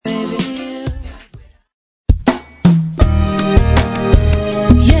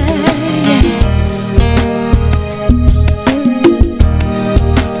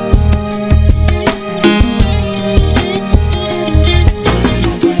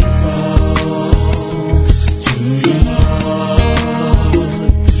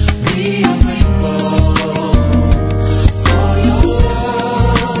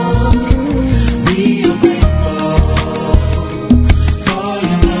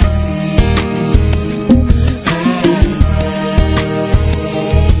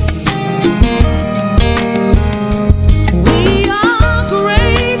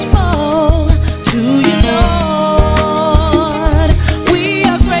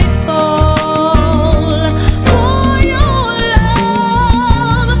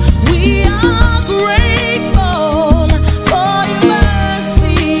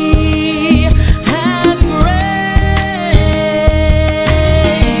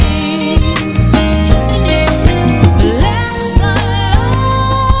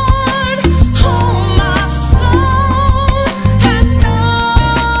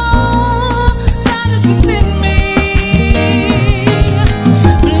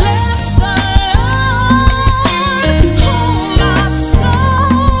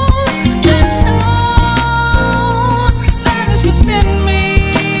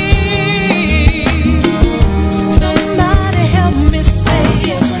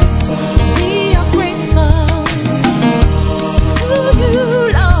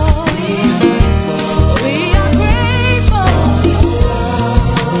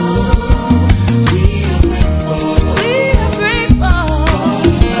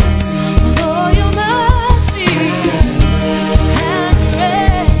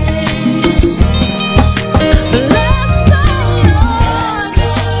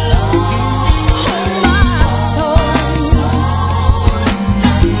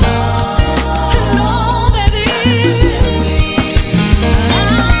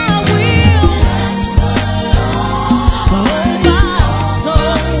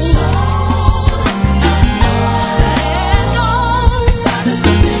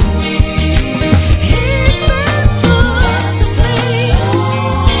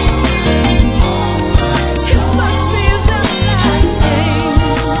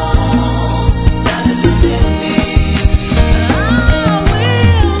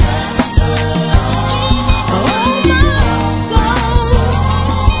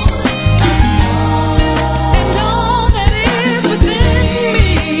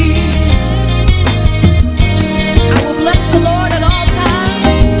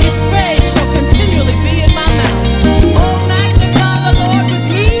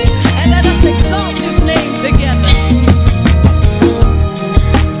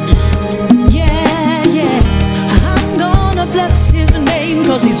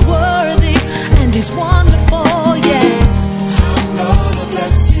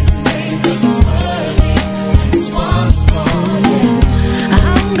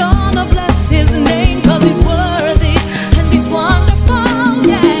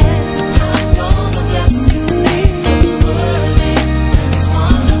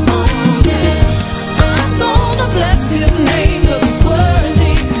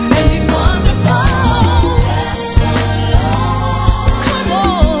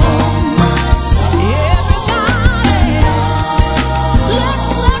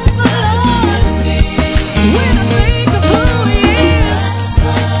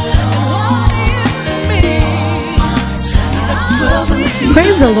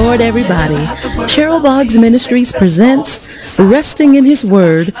the Lord, everybody. Cheryl Boggs Ministries presents Resting in His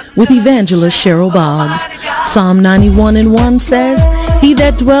Word with Evangelist Cheryl Boggs. Psalm 91:1 says, "He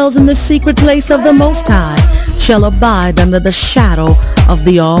that dwells in the secret place of the Most High shall abide under the shadow of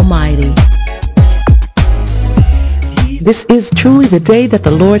the Almighty." This is truly the day that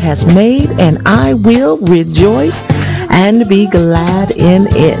the Lord has made, and I will rejoice and be glad in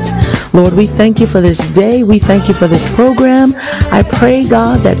it. Lord, we thank you for this day. We thank you for this program. I pray,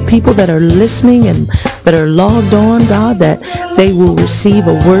 God, that people that are listening and that are logged on, God, that they will receive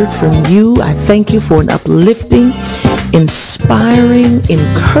a word from you. I thank you for an uplifting, inspiring,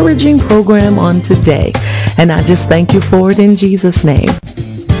 encouraging program on today. And I just thank you for it in Jesus' name.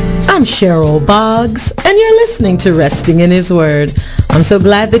 I'm Cheryl Boggs, and you're listening to Resting in His Word. I'm so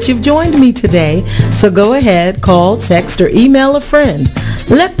glad that you've joined me today. So go ahead, call, text, or email a friend.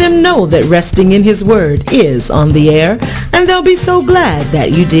 Let them know that Resting in His Word is on the air, and they'll be so glad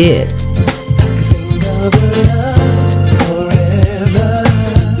that you did.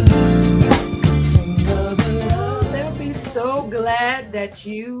 They'll be so glad that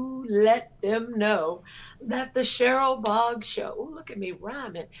you let them know that the Cheryl Boggs Show, oh, look at me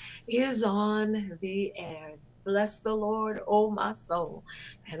rhyming, is on the air. Bless the Lord, oh my soul,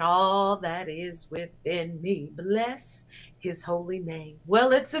 and all that is within me. Bless His holy name.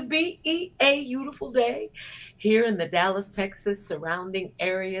 Well, it's a beautiful day here in the Dallas, Texas, surrounding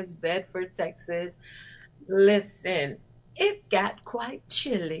areas, Bedford, Texas. Listen, it got quite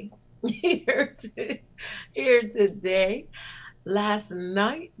chilly here today. Last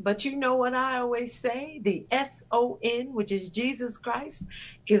night, but you know what I always say, the S-O-N, which is Jesus Christ,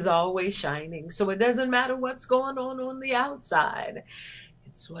 is always shining. So it doesn't matter what's going on the outside.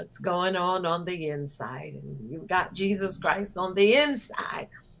 It's what's going on the inside. And you've got Jesus Christ on the inside.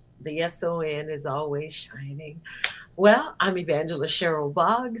 The S-O-N is always shining. Well, I'm Evangelist Cheryl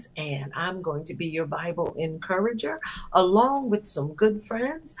Boggs, and I'm going to be your Bible encourager along with some good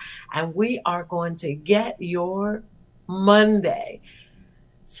friends. And we are going to get your Monday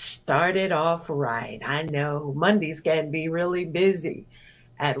started off right. I know Mondays can be really busy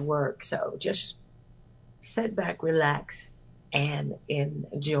at work, so just sit back, relax, and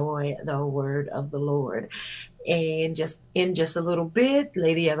enjoy the word of the Lord. And in just a little bit,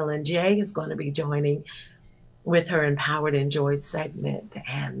 Lady Evelyn J is going to be joining with her Empowered Enjoyed segment,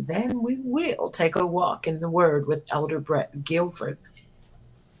 and then we will take a walk in the Word with Elder Brett Guilford.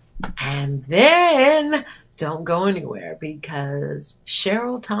 And then don't go anywhere, because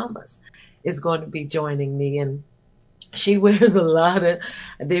Cheryl Thomas is going to be joining me, and she wears a lot of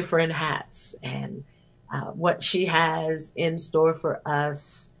different hats. And what she has in store for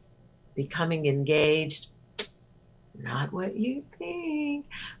us, becoming engaged, not what you think,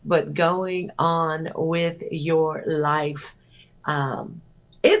 but going on with your life.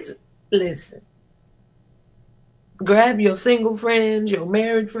 Listen, grab your single friends, your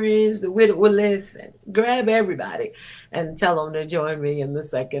married friends, the widow. Well, listen, grab everybody and tell them to join me in the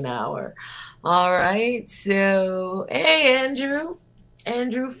second hour. All right. So, hey,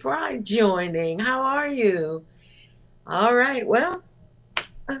 Andrew Fry joining. How are you? All right. Well,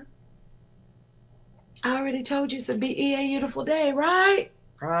 I already told you it's a beautiful day, right?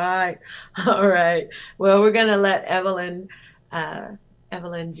 Right. All right. Well, we're going to let Evelyn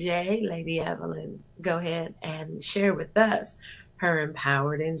J, Lady Evelyn, go ahead and share with us her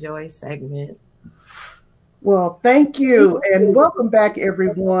Empowered Enjoy segment. Well, thank you, and welcome back,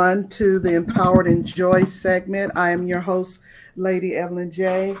 everyone, to the Empowered Enjoy segment. I am your host, Lady Evelyn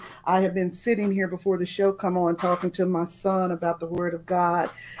J. I have been sitting here before the show come on talking to my son about the Word of God,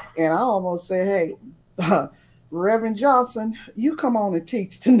 and I almost say, hey, Reverend Johnson, you come on and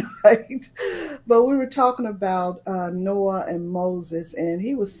teach tonight. But we were talking about Noah and Moses, and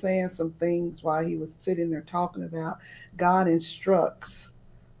he was saying some things while he was sitting there talking about God instructs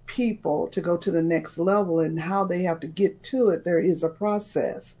people to go to the next level and how they have to get to it. There is a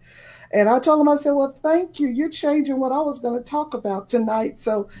process. And I told him, I said, well, thank you. You're changing what I was going to talk about tonight.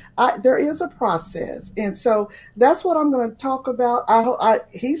 So there is a process. And so that's what I'm going to talk about.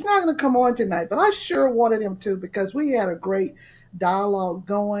 He's not going to come on tonight, but I sure wanted him to, because we had a great dialogue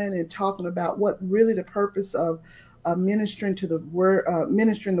going and talking about what really the purpose of ministering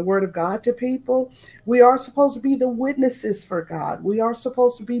the word of God to people. We are supposed to be the witnesses for God. We are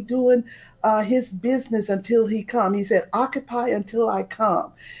supposed to be doing his business until he come. He said, occupy until I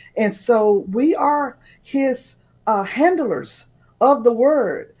come. And so we are his handlers of the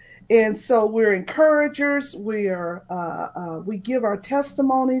word. And so we're encouragers. We give our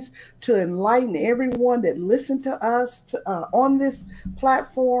testimonies to enlighten everyone that listen to us on this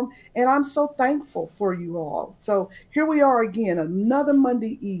platform. And I'm so thankful for you all. So here we are again, another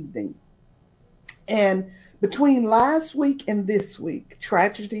Monday evening. And between last week and this week,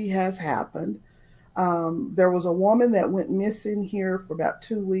 tragedy has happened. There was a woman that went missing here for about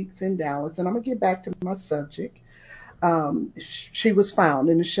 2 weeks in Dallas, and I'm gonna get back to my subject. She was found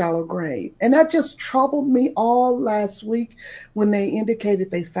in a shallow grave. And that just troubled me all last week when they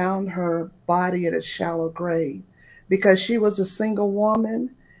indicated they found her body at a shallow grave because she was a single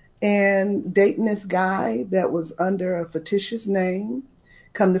woman and dating this guy that was under a fictitious name.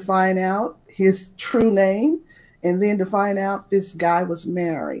 Come to find out his true name, and then to find out this guy was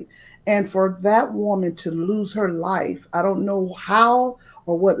married. And for that woman to lose her life, I don't know how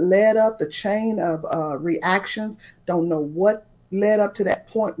or what led up the chain of reactions. Don't know what led up to that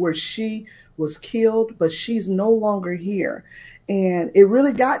point where she was killed, but she's no longer here. And it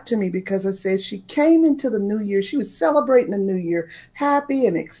really got to me because I said she came into the new year. She was celebrating the new year, happy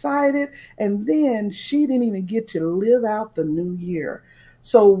and excited. And then she didn't even get to live out the new year.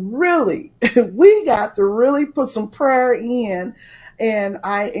 So really, we got to really put some prayer in. And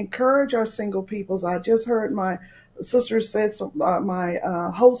I encourage our single peoples. I just heard my sister said my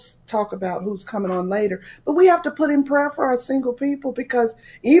host talk about who's coming on later. But we have to put in prayer for our single people because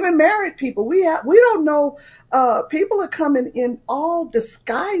even married people, we don't know. People are coming in all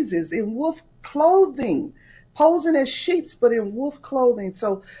disguises in wolf clothing, posing as sheets, but in wolf clothing.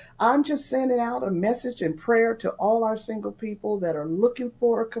 So I'm just sending out a message and prayer to all our single people that are looking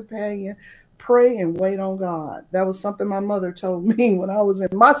for a companion. Pray and wait on God. That was something my mother told me when I was in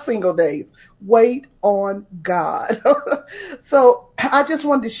my single days. Wait on God. So I just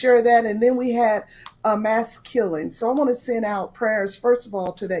wanted to share that. And then we had a mass killing. So I want to send out prayers, first of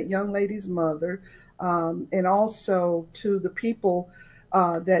all, to that young lady's mother, and also to the people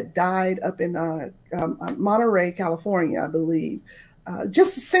that died up in Monterey, California, I believe.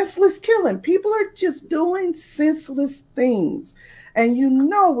 Just senseless killing. People are just doing senseless things. And you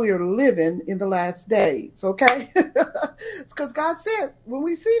know we are living in the last days, okay? It's because God said when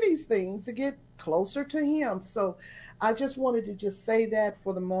we see these things to get closer to him. So I just wanted to just say that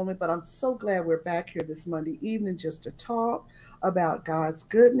for the moment, but I'm so glad we're back here this Monday evening just to talk about God's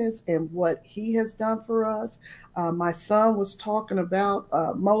goodness and what he has done for us. My son was talking about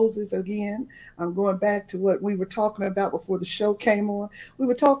Moses again. I'm going back to what we were talking about before the show came on. We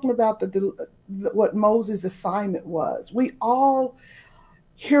were talking about what Moses' assignment was. We all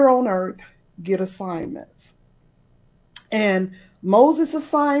here on earth get assignments. And Moses'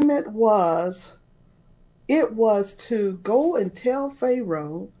 assignment was to go and tell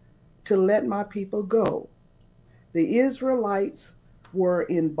Pharaoh to let my people go. The Israelites were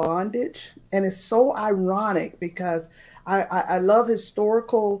in bondage, and it's so ironic because I love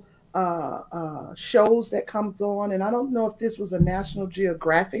historical shows that comes on, and I don't know if this was a National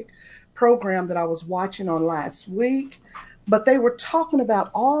Geographic program that I was watching on last week, but they were talking about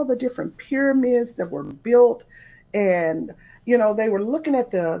all the different pyramids that were built, and they were looking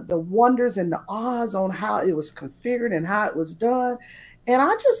at the wonders and the odds on how it was configured and how it was done. And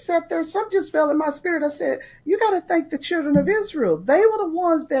I just sat there, something just fell in my spirit. I said, you got to thank the children of Israel. They were the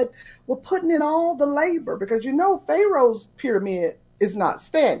ones that were putting in all the labor because Pharaoh's pyramid is not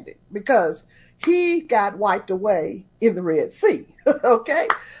standing because he got wiped away in the Red Sea. Okay.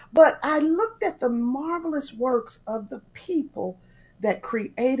 But I looked at the marvelous works of the people that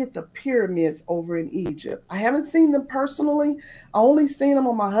created the pyramids over in Egypt. I haven't seen them personally. I only seen them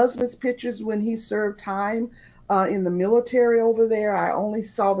on my husband's pictures when he served time in the military over there. I only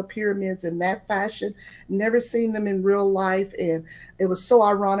saw the pyramids in that fashion, never seen them in real life. And it was so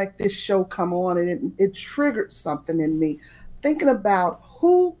ironic this show come on and it triggered something in me, thinking about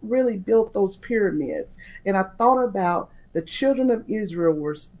who really built those pyramids. And I thought about the children of Israel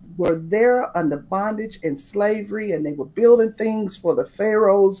were there under bondage and slavery, and they were building things for the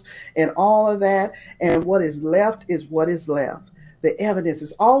pharaohs and all of that. And what is left is what is left. The evidence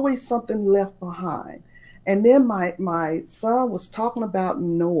is always something left behind. And then my son was talking about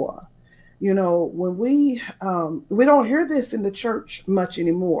Noah. When we don't hear this in the church much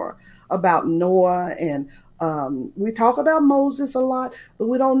anymore about Noah, and we talk about Moses a lot, but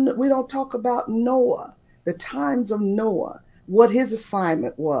we don't talk about Noah, the times of Noah, what his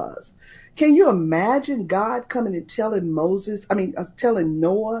assignment was. Can you imagine God coming and telling telling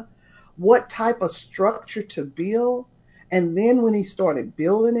Noah what type of structure to build? And then when he started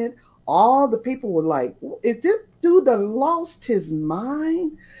building it, all the people were like, is this dude that lost his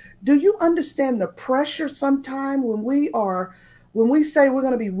mind? Do you understand the pressure sometime when we are When we say we're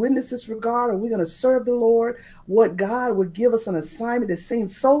going to be witnesses for God or we're going to serve the Lord, what God would give us an assignment that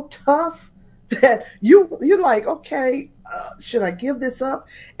seems so tough that you're like, okay, should I give this up?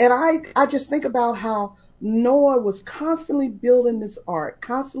 And I just think about how Noah was constantly building this ark,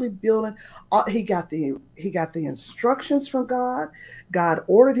 constantly building. He got the instructions from God. God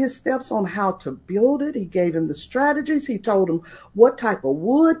ordered his steps on how to build it. He gave him the strategies. He told him what type of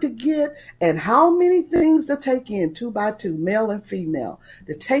wood to get and how many things to take in, two by two, male and female,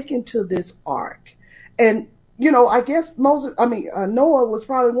 to take into this ark. And I guess Noah was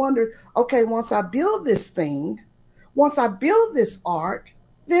probably wondering, okay, once I build this ark,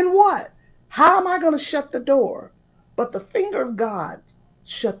 then what? How am I going to shut the door? But the finger of God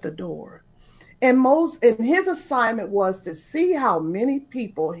shut the door. And his assignment was to see how many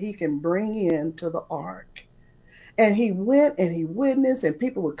people he can bring into the ark. And he went and he witnessed, and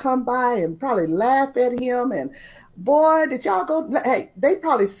people would come by and probably laugh at him. And boy, did y'all go? Hey, they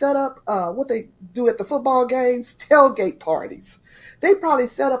probably set up what they do at the football games, tailgate parties. They probably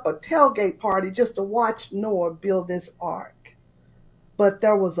set up a tailgate party just to watch Noah build this ark. But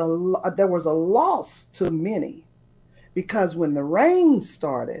there was a loss to many, because when the rain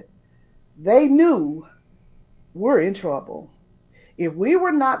started, they knew we're in trouble. If we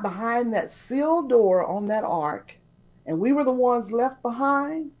were not behind that sealed door on that ark, and we were the ones left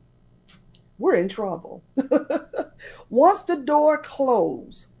behind, we're in trouble. Once the door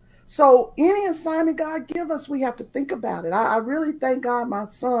closed. So any assignment God give us, we have to think about it. I really thank God my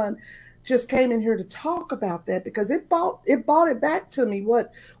son just came in here to talk about that, because it brought it back to me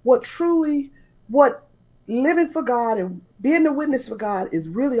what living for God and being a witness for God is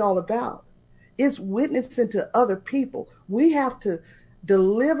really all about. It's witnessing to other people. We have to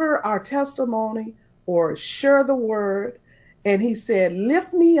deliver our testimony or share the word. And he said,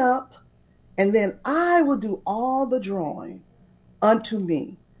 lift me up, and then I will do all the drawing unto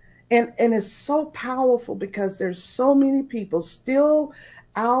me. And it's so powerful, because there's so many people still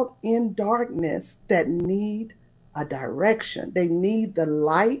out in darkness that need a direction. They need the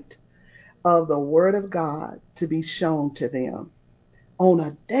light of the word of God to be shown to them on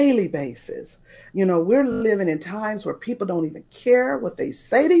a daily basis. We're living in times where people don't even care what they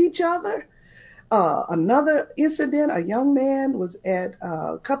say to each other. Another incident, a young man was at,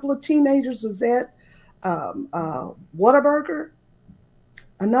 a couple of teenagers was at Whataburger,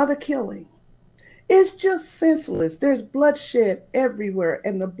 another killing. It's just senseless. There's bloodshed everywhere,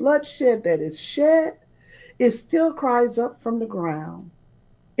 and the bloodshed that is shed, it still cries up from the ground.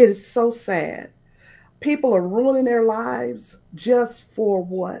 It is so sad. People are ruining their lives just for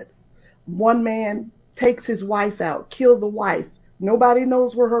what? One man takes his wife out, killed the wife. Nobody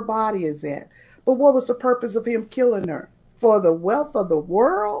knows where her body is at. But what was the purpose of him killing her? For the wealth of the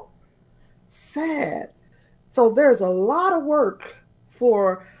world? Sad. So there's a lot of work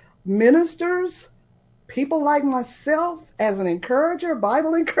for ministers, people like myself as an encourager,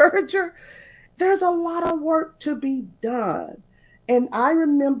 Bible encourager. There's a lot of work to be done. And I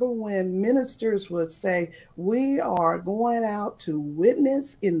remember when ministers would say, we are going out to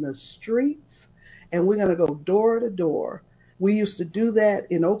witness in the streets, and we're going to go door to door. We used to do that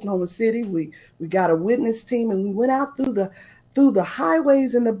in Oklahoma City. We got a witness team, and we went out through the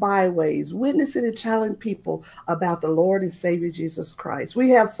highways and the byways, witnessing and telling people about the Lord and Savior Jesus Christ.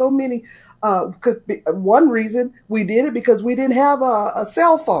 We have so many. One reason we did it, because we didn't have a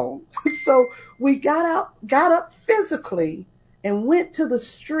cell phone, so we got up physically and went to the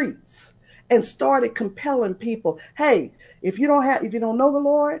streets and started compelling people. Hey, if you don't know the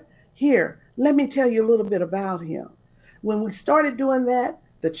Lord, here, let me tell you a little bit about him. When we started doing that,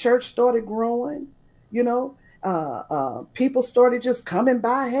 the church started growing. People started just coming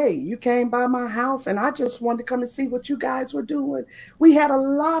by. Hey, you came by my house, and I just wanted to come and see what you guys were doing. We had a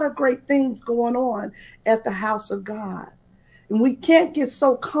lot of great things going on at the house of God. And we can't get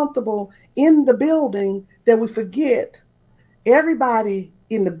so comfortable in the building that we forget everybody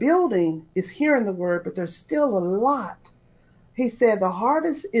in the building is hearing the word, but there's still a lot. He said the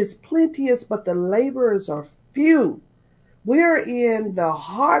harvest is plenteous, but the laborers are few. We're in the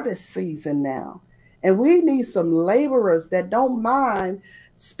harvest season now, and we need some laborers that don't mind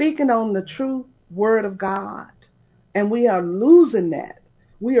speaking on the true word of God. And we are losing that.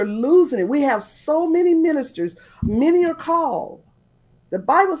 We are losing it. We have so many ministers. Many are called. The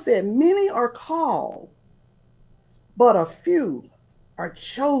Bible said many are called, but a few are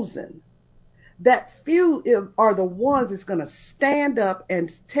chosen. That few are the ones that's going to stand up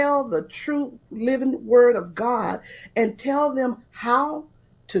and tell the true living word of God, and tell them how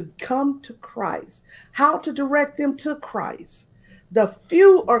to come to Christ, how to direct them to Christ. The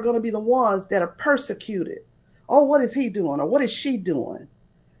few are going to be the ones that are persecuted. oh, what is he doing? Or what is she doing?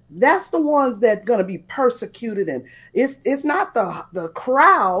 That's the ones that's going to be persecuted. And it's not the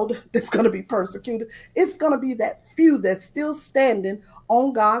crowd that's going to be persecuted. It's going to be that few that's still standing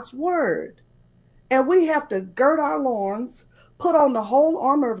on God's word. And we have to gird our loins, put on the whole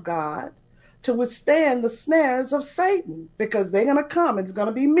armor of God to withstand the snares of Satan, because they're going to come. It's going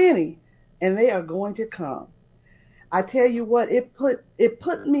to be many, and they are going to come. I tell you what, it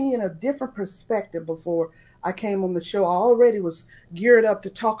put me in a different perspective before I came on the show. I already was geared up to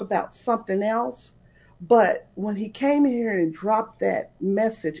talk about something else, but when he came here and dropped that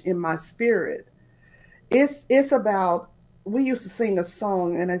message in my spirit, it's about, we used to sing a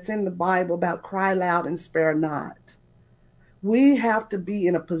song, and it's in the Bible, about cry loud and spare not. We have to be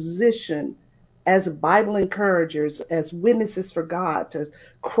in a position as Bible encouragers, as witnesses for God, to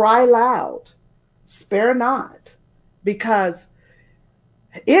cry loud, spare not, because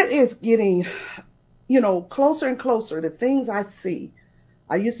it is getting, closer and closer. The things I see.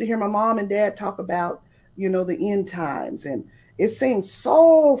 I used to hear my mom and dad talk about, the end times, and it seemed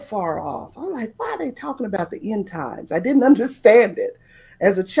so far off. I'm like, why are they talking about the end times? I didn't understand it.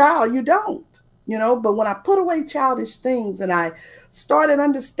 As a child, you don't, but when I put away childish things and I started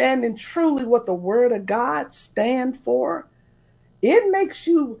understanding truly what the word of God stand for, it makes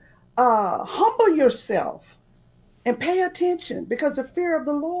you humble yourself and pay attention, because the fear of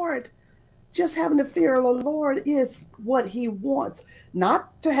the Lord, just having the fear of the Lord, is what he wants.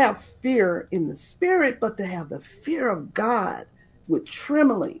 Not to have fear in the spirit, but to have the fear of God with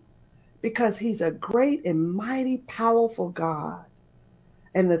trembling, because he's a great and mighty, powerful God.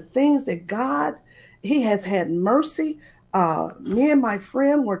 And the things that God, he has had mercy. Me and my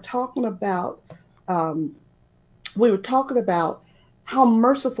friend were talking about, um, we were talking about how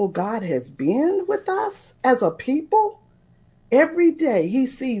merciful God has been with us as a people. Every day he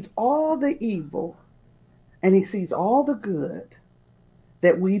sees all the evil and he sees all the good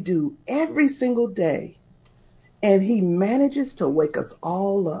that we do every single day. And he manages to wake us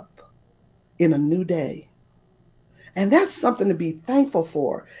all up in a new day. And that's something to be thankful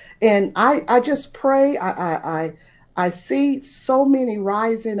for. And I just pray, I see so many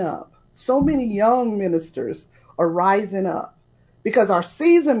rising up. So many young ministers are rising up, because our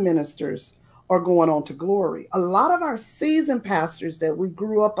seasoned ministers are going on to glory. A lot of our seasoned pastors that we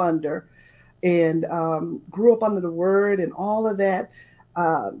grew up under, and grew up under the word and all of that,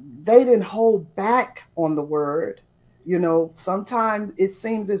 they didn't hold back on the word. Sometimes it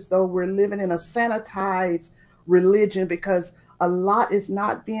seems as though we're living in a sanitized religion, because a lot is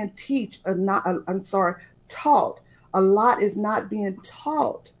not being taught. A lot is not being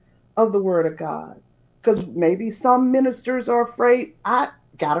taught of the word of God, because maybe some ministers are afraid, I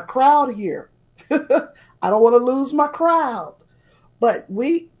got a crowd here. I don't want to lose my crowd. But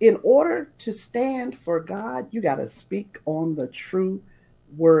in order to stand for God, you got to speak on the true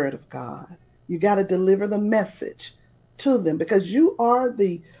word of God. You got to deliver the message to them, because you are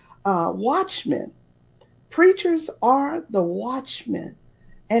the watchmen. Preachers are the watchmen,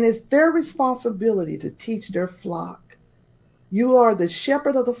 and it's their responsibility to teach their flock. You are the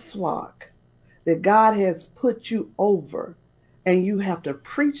shepherd of the flock that God has put you over, and you have to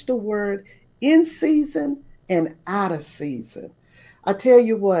preach the word in season and out of season. I tell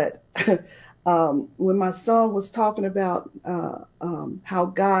you what, when my son was talking about how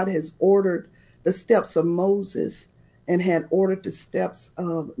God has ordered the steps of Moses and had ordered the steps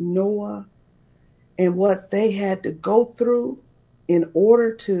of Noah, and what they had to go through in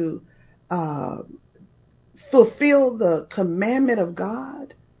order to fulfill the commandment of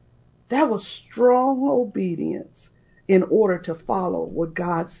God, that was strong obedience in order to follow what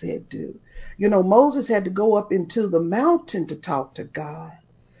God said do. Moses had to go up into the mountain to talk to God.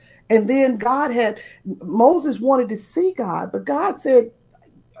 And then Moses wanted to see God, but God said,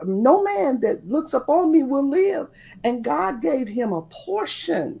 no man that looks upon me will live. And God gave him a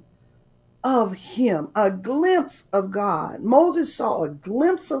portion of him, a glimpse of God. Moses saw a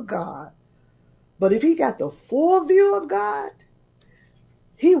glimpse of God, but if he got the full view of God,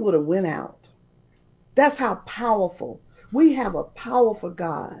 he would have went out. That's how powerful. We have a powerful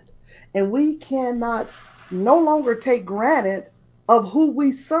God, and we cannot no longer take granted of who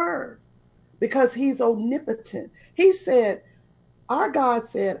we serve, because he's omnipotent. Our God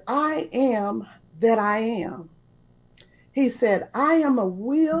said, I am that I am. He said, I am a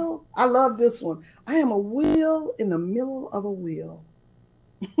wheel. I love this one. I am a wheel in the middle of a wheel.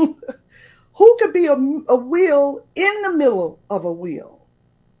 Who could be a wheel in the middle of a wheel?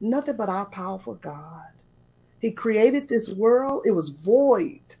 Nothing but our powerful God. He created this world. It was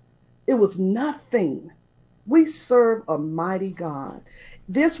void. It was nothing. We serve a mighty God.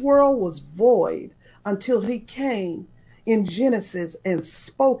 This world was void until he came in Genesis and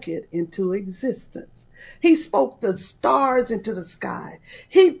spoke it into existence. He spoke the stars into the sky.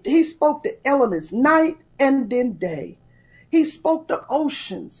 He spoke the elements, night and then day. He spoke the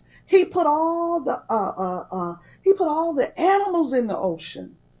oceans. He put all the animals in the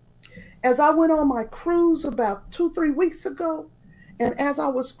ocean. As I went on my cruise about 2, 3 weeks ago, and as I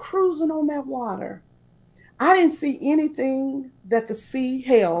was cruising on that water, I didn't see anything that the sea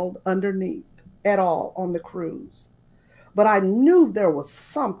held underneath at all on the cruise. But I knew there was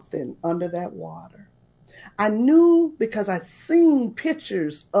something under that water. I knew because I'd seen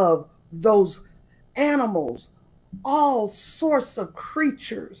pictures of those animals, all sorts of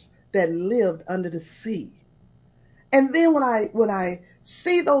creatures that lived under the sea. And then when I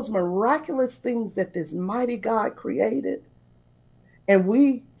see those miraculous things that this mighty God created, and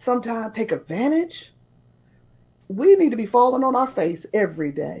we sometimes take advantage, we need to be falling on our face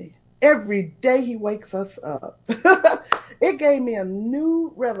every day. Every day he wakes us up. It gave me a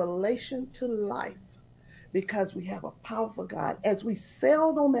new revelation to life because we have a powerful God. As we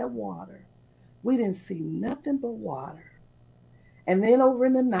sailed on that water, we didn't see nothing but water. And then over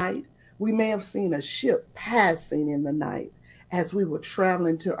in the night, we may have seen a ship passing in the night as we were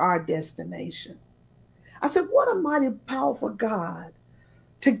traveling to our destination. I said, what a mighty powerful God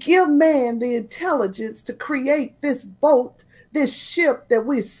to give man the intelligence to create this boat, this ship that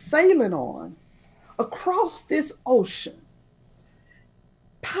we're sailing on across this ocean.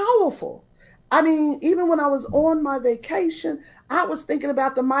 Powerful. I mean, even when I was on my vacation, I was thinking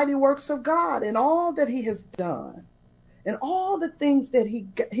about the mighty works of God and all that he has done and all the things that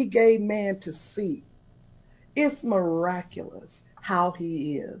he gave man to see. It's miraculous how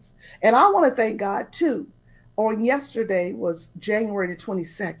he is. And I want to thank God too. On yesterday was January the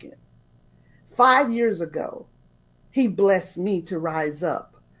 22nd. 5 years ago, he blessed me to rise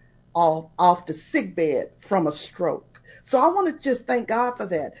up off the sick bed from a stroke. So I want to just thank God for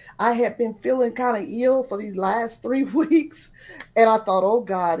that. I had been feeling kind of ill for these last 3 weeks. And I thought, oh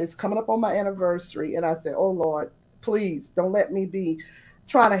God, it's coming up on my anniversary. And I said, oh Lord, please don't let me be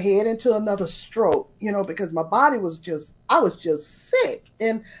trying to head into another stroke, because my body I was just sick.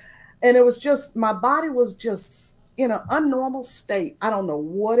 And it was just, my body was just in an unnormal state. I don't know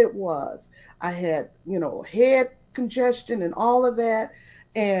what it was. I had, head congestion and all of that.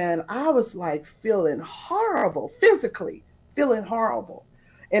 And I was like feeling horrible, physically feeling horrible.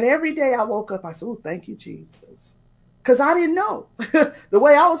 And every day I woke up, I said, oh, thank you, Jesus. Because I didn't know. The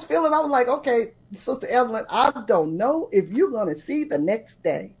way I was feeling, I was like, okay, Sister Evelyn, I don't know if you're going to see the next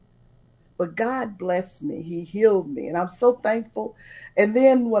day. But God blessed me. He healed me. And I'm so thankful. And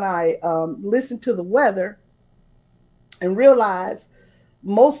then when I listened to the weather and realized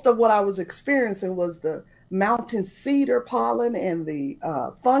most of what I was experiencing was the mountain cedar pollen and the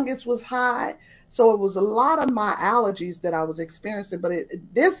fungus was high. So it was a lot of my allergies that I was experiencing. But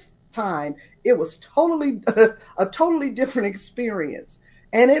this time, it was totally a totally different experience.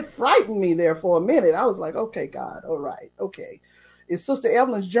 And it frightened me there for a minute. I was like, okay, God, all right, okay. Is Sister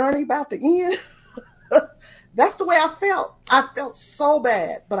Evelyn's journey about to end? That's the way I felt. I felt so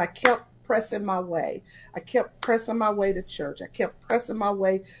bad, but I kept pressing my way. I kept pressing my way to church. I kept pressing my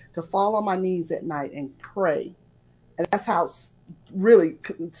way to fall on my knees at night and pray. And that's how really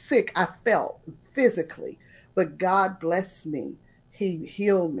sick I felt physically. But God blessed me. He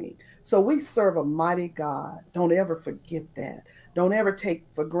healed me. So we serve a mighty God. Don't ever forget that. Don't ever take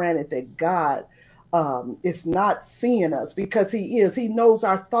for granted that God is not seeing us, because he is. He knows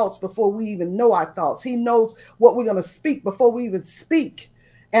our thoughts before we even know our thoughts. He knows what we're going to speak before we even speak.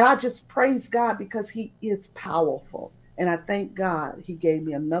 And I just praise God because he is powerful. And I thank God he gave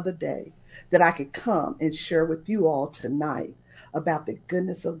me another day that I could come and share with you all tonight about the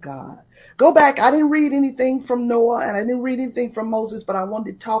goodness of God. Go back. I didn't read anything from Noah and I didn't read anything from Moses, but I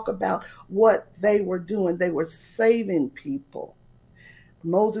wanted to talk about what they were doing. They were saving people.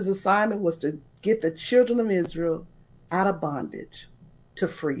 Moses' assignment was to get the children of Israel out of bondage to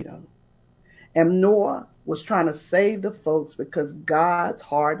freedom. And Noah was trying to save the folks because God's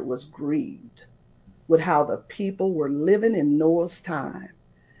heart was grieved with how the people were living in Noah's time.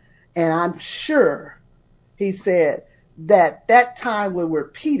 And I'm sure he said that that time will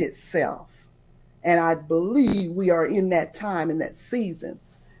repeat itself. And I believe we are in that time, in that season.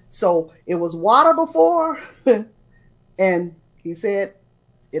 So it was water before, and he said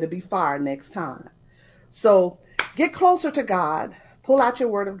it'll be fire next time. So get closer to God. Pull out your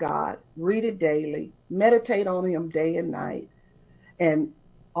word of God. Read it daily. Meditate on him day and night. And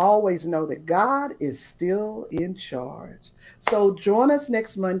always know that God is still in charge. So join us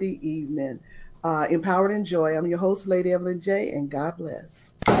next Monday evening. Empowered in Joy. I'm your host, Lady Evelyn J., and God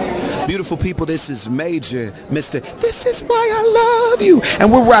bless. Beautiful people, this is Major, Mr. This Is Why I Love You.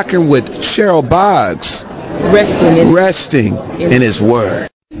 And we're rocking with Cheryl Boggs. Resting in His Word.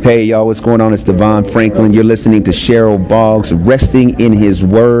 Hey y'all, what's going on? It's Devon Franklin. You're listening to Cheryl Boggs, Resting in His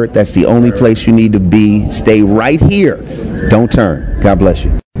Word. That's the only place you need to be. Stay right here. Don't turn. God bless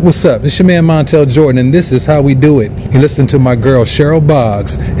you. What's up? It's your man Montel Jordan, and this is how we do it. You listen to my girl Cheryl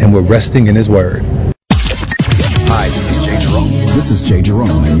Boggs, and we're resting in His Word. Hi, this is Jay Jerome. This is Jay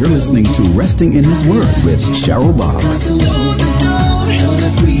Jerome, and you're listening to Resting in His Word with Cheryl Boggs.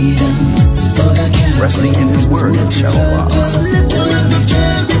 Resting in His Word with Cheryl Boggs.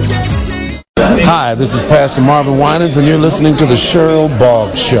 Hi, this is Pastor Marvin Winans, and you're listening to the Cheryl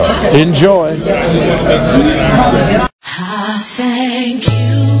Boggs Show. Enjoy. I thank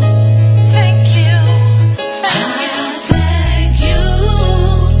you. Thank you. Thank you.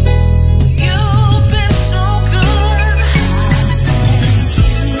 You've been so good. Thank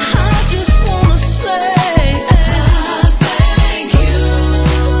you. I just want to say thank you.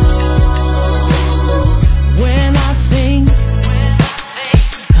 When I think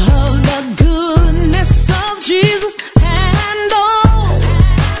of the goodness of Jesus and all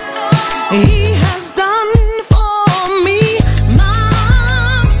He has done for me,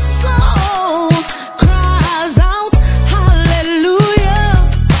 my soul cries out, hallelujah.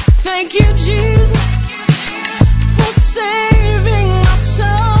 Thank you, Jesus, for saving my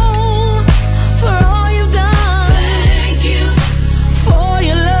soul, for all you've done. Thank you for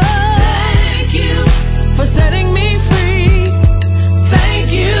your love. Thank you for setting me free.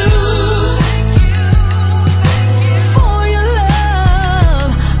 Thank you for your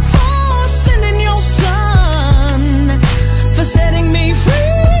love, for sending your son, for setting me free.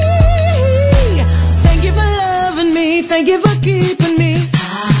 Thank you for loving me. Thank you for keeping me.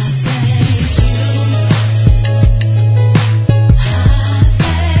 I thank you. I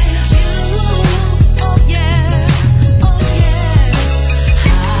thank you. Oh yeah. Oh yeah.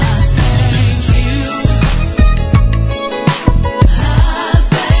 I thank you. I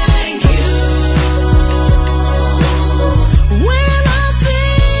thank you. When I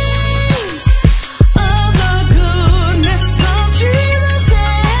think of the goodness of Jesus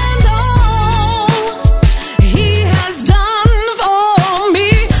and all He has done for me,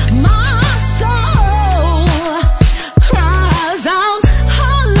 my soul cries out,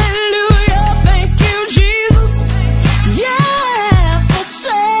 hallelujah. Thank you, Jesus, yeah, for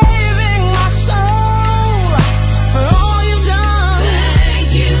saving my soul, for all you've done.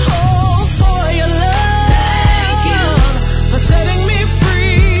 Thank you. Oh, for your love. Thank you. For setting me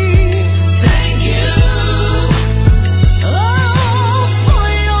free. Thank you. Oh, for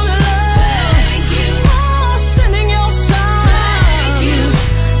your love. Thank you. For sending your son. Thank you.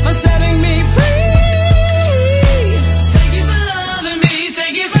 For setting me free. Thank you for loving me.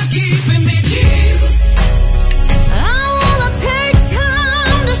 Thank you for keeping me, Jesus. I wanna take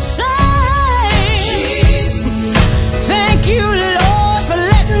time to say, Jesus, thank you, Lord, for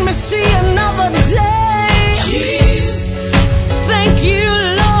letting me see another day. Jesus, thank you,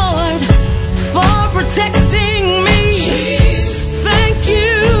 Lord, for protecting me. Jesus, thank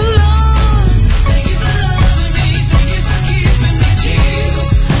you, Lord. Thank you for loving me. Thank you for keeping me, Jesus.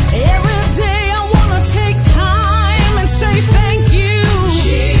 Every day I wanna take time and say thank you.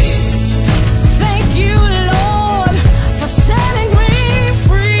 Jesus, thank you, Lord, for setting me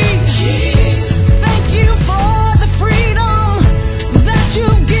free. Jesus, thank you for the freedom that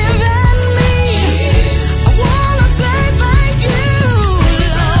you've given me. Jesus, I wanna say thank you,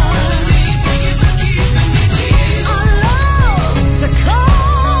 Lord. Thank you for keeping me, Jesus. I love to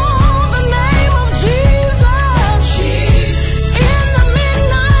call the name of Jesus. Jesus, in the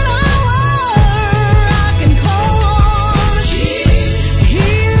midnight hour I can call on Jesus. He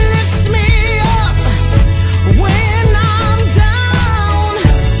lifts me up when I'm down,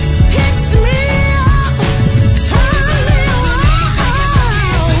 picks me up, turns me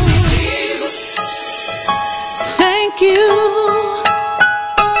around. Jesus, thank you.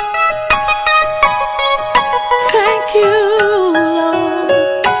 Thank you, Lord.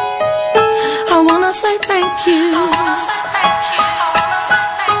 I wanna say thank you. I wanna say thank you. I wanna say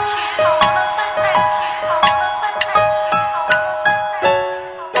thank you. I wanna say thank you. I wanna say thank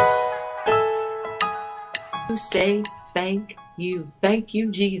you. To say thank you. Thank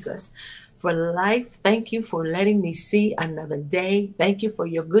you, Jesus, for life. Thank you for letting me see another day. Thank you for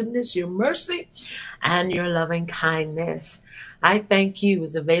your goodness, your mercy, and your loving kindness. I Thank You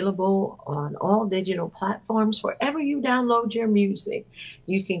is available on all digital platforms. Wherever you download your music,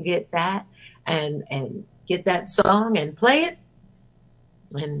 you can get that and get that song and play it.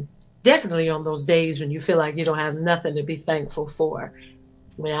 And definitely on those days when you feel like you don't have nothing to be thankful for,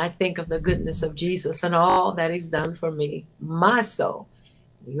 When I think of the goodness of Jesus and all that he's done for me, my soul,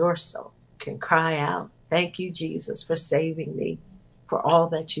 your soul can cry out, thank you, Jesus, for saving me, for all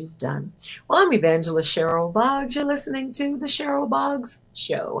that you've done. Well, I'm Evangelist Cheryl Boggs. You're listening to The Cheryl Boggs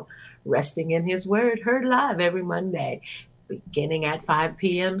Show, resting in his word, heard live every Monday, beginning at 5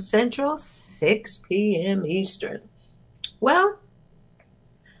 p.m. Central, 6 p.m. Eastern. Well,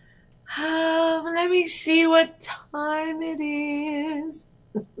 let me see what time it is.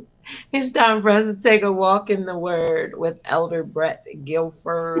 It's time for us to take a walk in the Word with Elder Brett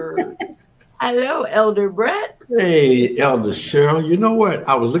Guilford. Hello, Elder Brett. Hey, Elder Cheryl. You know what?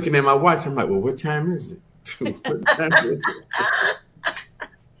 I was looking at my watch. I'm like, well, what time is it? What time is it?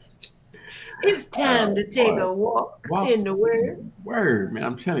 It's time to take Boy, a walk walk in the Word. word, man.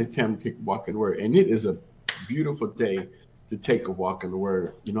 I'm telling you, it's time to take a walk in the word. And it is a beautiful day to take a walk in the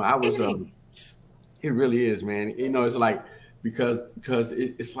word. You know, I was it really is, man. You know, it's like because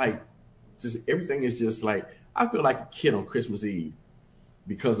it's like just everything is just like I feel like a kid on Christmas Eve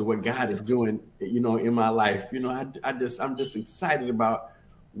because of what God is doing, you know, in my life. You know, I'm just excited about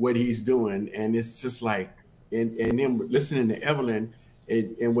what he's doing. And it's just like and then listening to Evelyn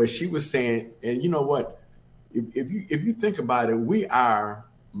and what she was saying, and you know what? If you think about it, we are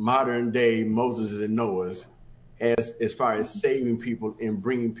modern day Moses and Noahs as far as saving people and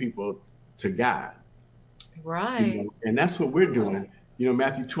bringing people to God. You Right. know, and that's what we're doing. You know,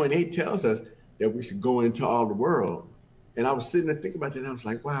 Matthew 28 tells us that we should go into all the world. And I was sitting there thinking about that, and I was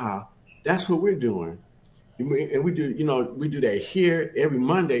like, wow, that's what we're doing. And we do, you know, we do that here every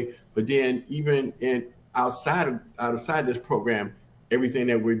Monday, but then even in outside this program, everything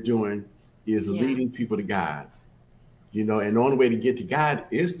that we're doing is leading Yes. people to God. You know, and the only way to get to God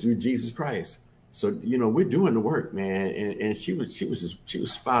is through Jesus Christ. So, you know, we're doing the work, man. And she was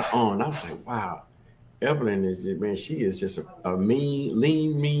spot on. I was like, wow, Evelyn is just, man, she is just a mean,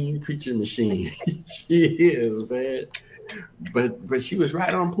 lean, mean preaching machine. She is, man. But she was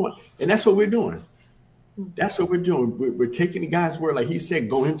right on point. And that's what we're doing. That's what we're doing. We're taking God's word, like he said,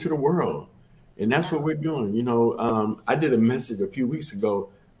 go into the world. And that's what we're doing. You know, I did a message a few weeks ago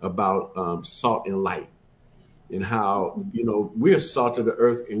about salt and light and how, you know, we're salt of the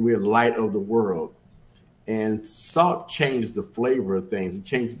earth and we're light of the world. And salt changes the flavor of things. It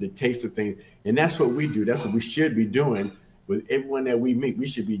changes the taste of things. And that's what we do. That's what we should be doing with everyone that we meet. We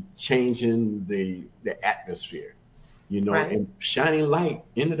should be changing the atmosphere, you know, Right. and shining light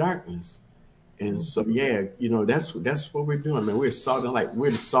in the darkness. And so, yeah, you know, that's what we're doing, man. We're salt and light.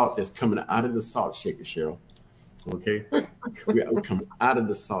 We're the salt that's coming out of the salt shaker, Cheryl. Okay? We're coming out of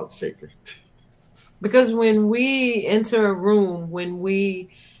the salt shaker. Because when we enter a room, when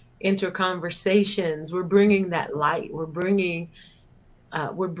we enter conversations, we're bringing that light. We're bringing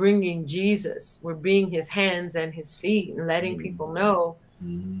Jesus. We're being his hands and his feet and letting people know,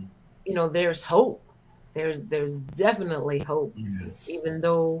 Mhm. you know, there's hope. There's definitely hope, Yes. even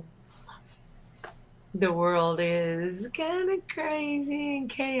though the world is kind of crazy and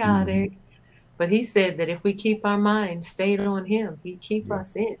Mhm. chaotic. But he said that if we keep our mind stayed on him, he'd keep Yeah.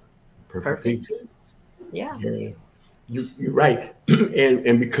 us in Perfect perfect peace. peace. Yeah. Yeah. You're right.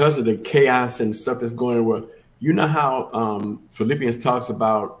 And because of the chaos and stuff that's going on, well, you know how Philippians talks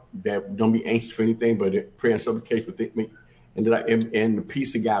about that don't be anxious for anything, but pray and supplication with and the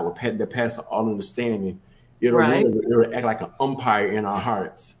peace of God that passes all understanding. Right. It'll act like an umpire in our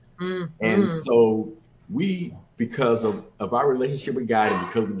hearts. And Hmm. so we, because of our relationship with God, and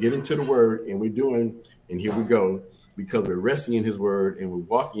because we get into the Word, and we're doing, and here we go, because we're resting in His Word, and we're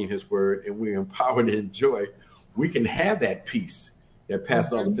walking in His Word, and we're empowered and enjoy, we can have that peace that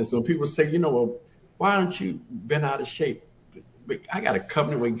passes all the sense. So people say, you know, well, why don't you been out of shape? But I got a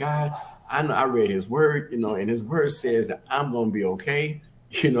covenant with God. I know I read His Word, you know, and His Word says that I'm going to be okay,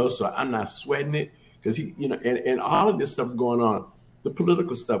 you know, so I'm not sweating it because He, you know, and all of this stuff going on, the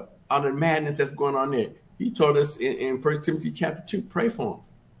political stuff, all the madness that's going on there. He told us in 1 Timothy chapter 2, pray for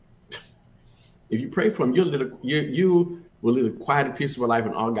him. If you pray for him, you will live a quiet and peaceful life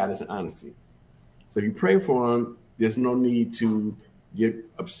in all godliness and honesty. So if you pray for them, there's no need to get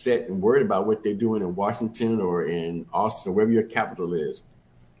upset and worried about what they're doing in Washington or in Austin or wherever your capital is,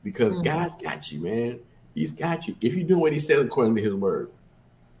 because Hmm. God's got you, man. He's got you. If you're doing what he says according to his word,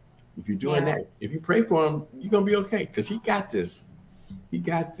 if you're doing Yeah. that, if you pray for him, you're going to be okay because he got this. He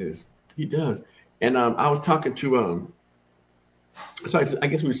got this. He does. And I was talking to, I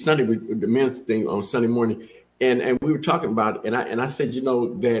guess we were Sunday with the men's thing on Sunday morning, and we were talking about it, and I said, you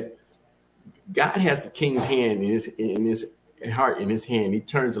know, that God has the king's hand in his heart, in his hand. He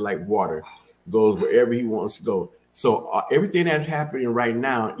turns it like water, goes wherever he wants to go. So everything that's happening right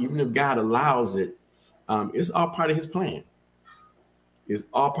now, even if God allows it, it's all part of his plan. It's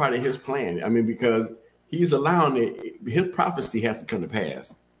all part of his plan. I mean, because he's allowing it, his prophecy has to come to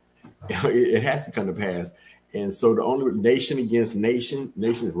pass. It has to come to pass. And so the only nation against nation,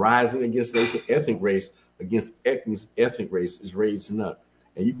 nations rising against nation, ethnic race against ethnic race is raising up.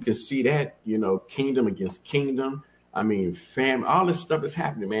 And you can see that, kingdom against kingdom. I mean, all this stuff is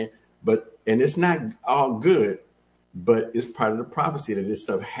happening, man. And it's not all good, but it's part of the prophecy that this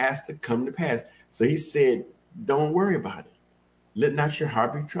stuff has to come to pass. So he said, don't worry about it. Let not your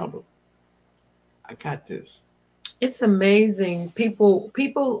heart be troubled. I got this. It's amazing.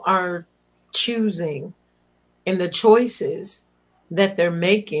 People are choosing, and the choices that they're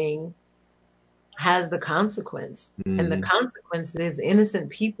making has the consequence. Mm-hmm. And the consequence is innocent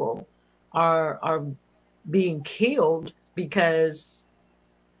people are being killed because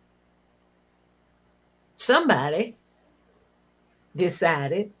somebody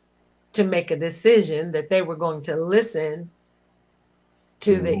decided to make a decision that they were going to listen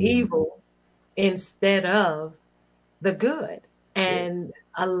to the evil instead of the good. And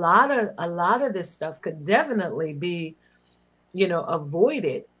a lot of this stuff could definitely be,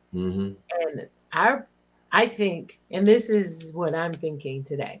 avoided. Mm-hmm. And I think, and this is what I'm thinking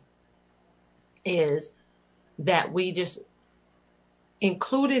today, is that we just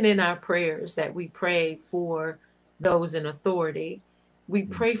included in our prayers that we pray for those in authority. We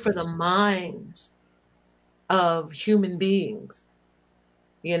pray for the minds of human beings,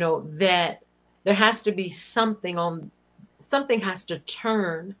 that there has to be something has to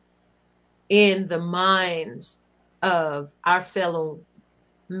turn in the minds of our fellow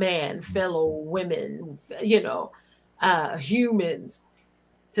man, fellow women, humans,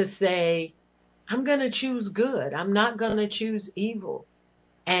 to say, I'm going to choose good. I'm not going to choose evil.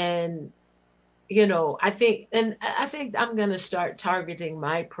 And, I think I'm going to start targeting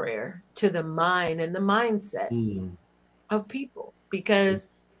my prayer to the mind and the mindset of people,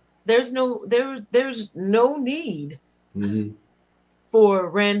 because there's no need for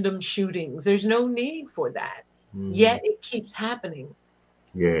random shootings. There's no need for that. Yet it keeps happening.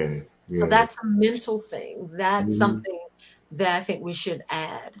 Yeah. So that's a mental thing. That's something that I think we should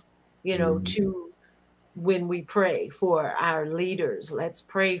add, to when we pray for our leaders. Let's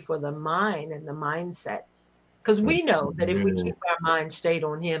pray for the mind and the mindset. Because we know that if we keep our mind stayed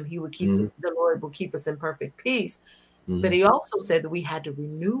on him, he would keep the Lord will keep us in perfect peace. But he also said that we had to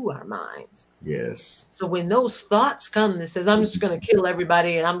renew our minds. Yes. So when those thoughts come that says, I'm just going to kill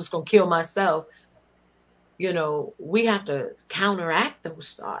everybody and I'm just going to kill myself, we have to counteract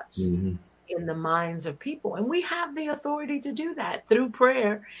those thoughts in the minds of people. And we have the authority to do that through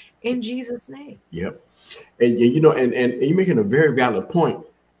prayer in Jesus' name. Yep. And you're making a very valid point.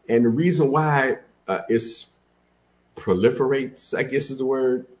 And the reason why it's proliferates, I guess is the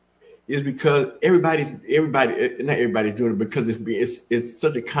word, is because not everybody's doing it, because it's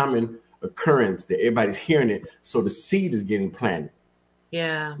such a common occurrence that everybody's hearing it. So the seed is getting planted.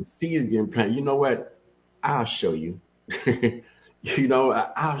 Yeah. The seed is getting planted. You know what? I'll show you.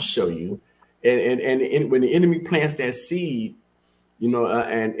 I'll show you. And when the enemy plants that seed,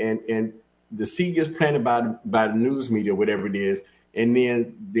 and the seed gets planted by the news media, whatever it is, and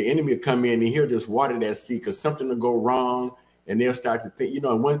then the enemy will come in and he'll just water that seed because something will go wrong, and they'll start to think,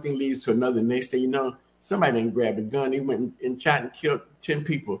 and one thing leads to another. Next thing somebody didn't grab a gun, he went and shot and killed 10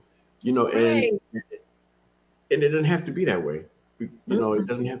 people, Right. and it doesn't have to be that way. It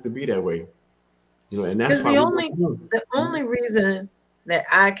doesn't have to be that way. And that's Because why the only reason that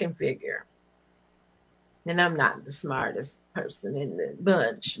I can figure, and I'm not the smartest person in the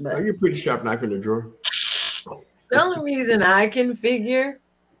bunch, but you're pretty sharp knife in the drawer. The only reason I can figure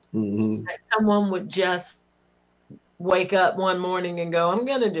that someone would just wake up one morning and go, I'm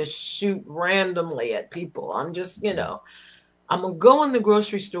going to just shoot randomly at people. I'm just, I'm going to go in the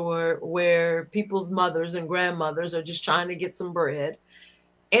grocery store where people's mothers and grandmothers are just trying to get some bread,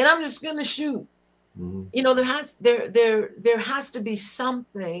 and I'm just going to shoot. There has to be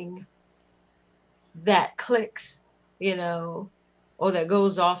something that clicks, or that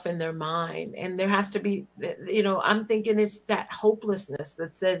goes off in their mind. And there has to be, I'm thinking it's that hopelessness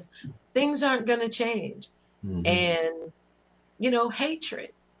that says things aren't going to change. And,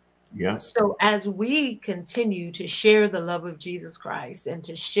 hatred. Yeah. So as we continue to share the love of Jesus Christ and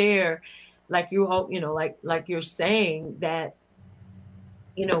to share, like you all, like you're saying that,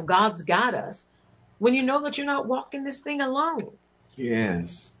 God's got us. When you know that you're not walking this thing alone.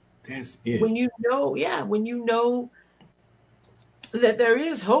 Yes, that's it. When you know that there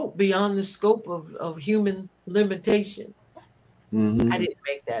is hope beyond the scope of human limitation. I didn't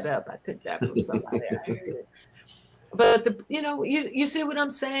make that up. I took that from somebody. I heard it. But you see what I'm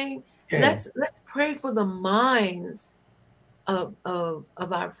saying? Yeah. Let's pray for the minds of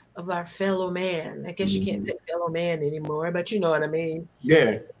our fellow man. I guess you can't say fellow man anymore, but you know what I mean.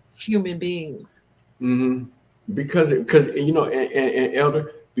 Yeah. Human beings. hmm because and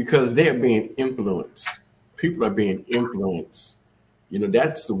elder, because they're being influenced. People are being influenced.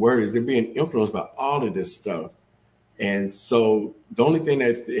 That's the word, is they're being influenced by all of this stuff. And so the only thing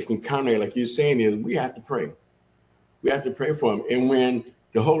that it can counter, like you're saying, is we have to pray. We have to pray for them. And when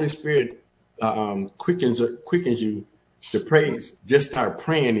the Holy Spirit quickens you to praise, just start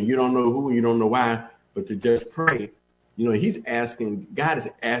praying, and you don't know who, you don't know why, but to just pray. God is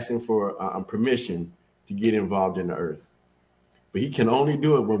asking for permission to get involved in the earth, but He can only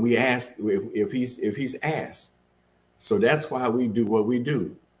do it when we ask, if He's asked. So that's why we do what we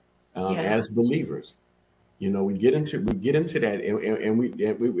do Yeah. as believers. We get into that, and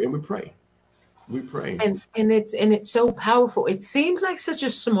we pray. We pray. And it's so powerful. It seems like such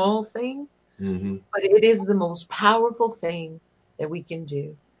a small thing, hmm but it is the most powerful thing that we can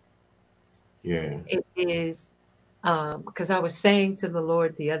do. Yeah. It is, because I was saying to the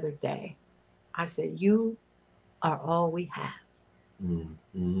Lord the other day, I said, "You are all we have,"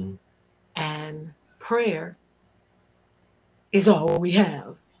 Mm-hmm. and prayer is all we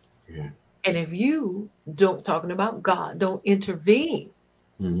have. Yeah. And if you don't, talking about God, don't intervene,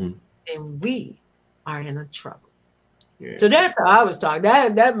 hmm then we are in a trouble. Yeah. So that's how I was talking.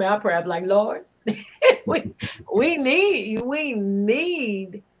 That my prayer. I'm like, Lord, we we need you. We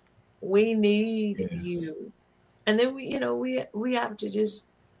need Yes. you. And then we have to just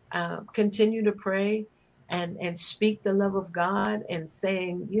continue to pray and speak the love of God, and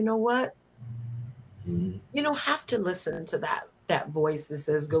saying, you know what, hmm you don't have to listen to that voice that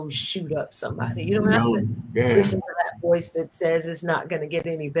says go shoot up somebody. You don't have No. to Yeah. listen to that voice that says it's not going to get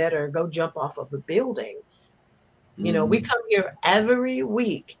any better, go jump off of a building. We hmm come here every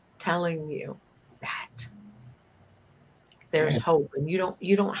week telling you that there's Yeah. hope, and you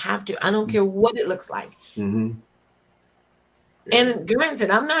don't have to. I don't care what it looks like. hmm Yeah. And granted,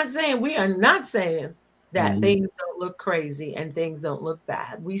 we are not saying that hmm things don't look crazy and things don't look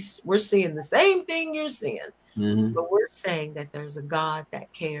bad. We're seeing the same thing you're seeing, hmm but we're saying that there's a God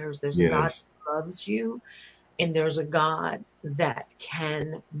that cares, there's a God Yes. who loves you, and there's a God that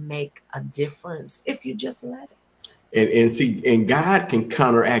can make a difference if you just let it. And see, and God can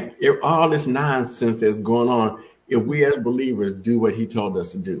counteract all this nonsense that's going on if we as believers do what He told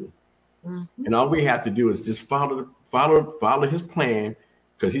us to do. Hmm. And all we have to do is just follow His plan,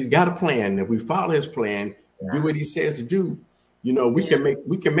 because He's got a plan. If we follow His plan, do Yeah. what He says to do, we Yeah.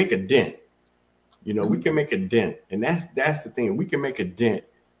 can make a dent. We Mhm. can make a dent, and that's the thing. We can make a dent,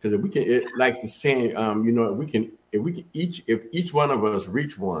 because if we can, like the saying, if each one of us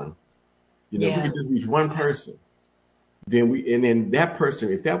reach one, we Yeah. can just reach one person. Then that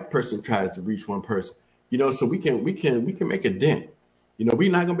person, if that person tries to reach one person, so we can make a dent.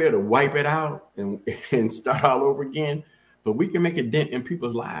 We're not gonna be able to wipe it out and and start all over again, but we can make a dent in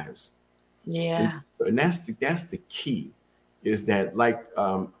people's lives. And, Yeah. so, and that's the key, is that, like,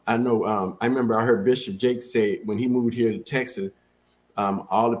 I know, I remember I heard Bishop Jake say when he moved here to Texas,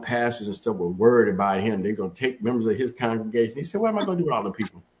 all the pastors and stuff were worried about him. They're gonna take members of his congregation. He said, "What am I gonna do with all the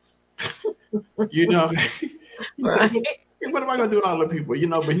people?" You know, he said, Right. "What am I gonna do with all the people?"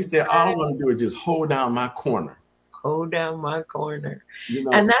 But he said, "All I'm gonna do is just hold down my corner." Hold down my corner. You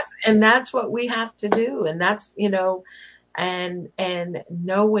And know, that's what we have to do. And that's, and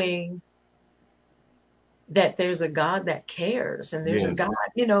knowing that there's a God that cares, and there's a yes, God,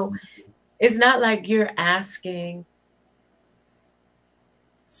 it's not like you're asking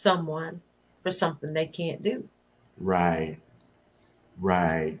someone for something they can't do. right,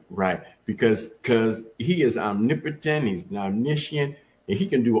 right, because he is omnipotent, he's omniscient, and he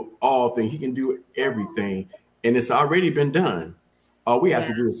can do all things. He can do everything, and it's already been done. All we have Yeah.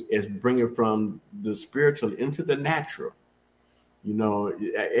 to do is bring it from the spiritual into the natural.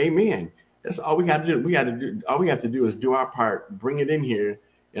 Amen. That's all we got to do. We got to do. All we have to do is do our part, bring it in here,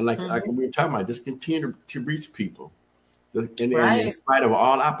 and like Hmm. we were talking about, just continue to reach people, and in Right. spite of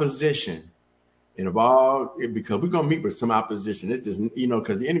all opposition, and of all, because we're gonna meet with some opposition. It's just,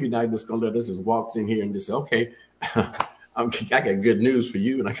 because the enemy not just gonna let us just walk in here and just say, okay, I got good news for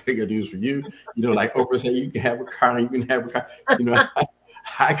you, and I got good news for you. Like Oprah said, you can have a car, and you can have a car. You know,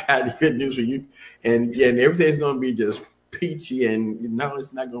 I got good news for you, and yeah, and everything's gonna be just peachy, and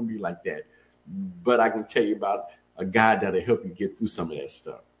it's not gonna be like that. But I can tell you about a God that'll help you get through some of that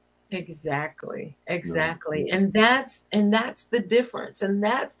stuff. Exactly. You know? Exactly. And that's the difference. And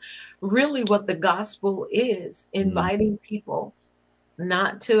that's really what the gospel is, Mhm. inviting people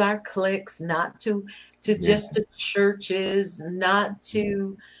not to our cliques, not to Yeah. just to churches, not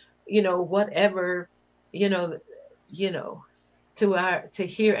to, whatever, you know, you know. to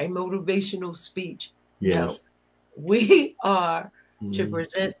hear a motivational speech. No, Yes. we are to Mhm.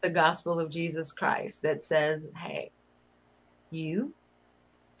 present the gospel of Jesus Christ that says, hey, you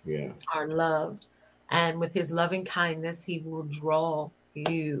Yeah. are loved, and with his loving kindness, he will draw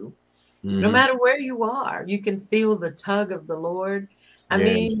you. No Hmm. matter where you are, you can feel the tug of the Lord. I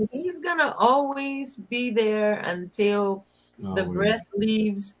mean, Yes. he's going to always be there until the breath Always.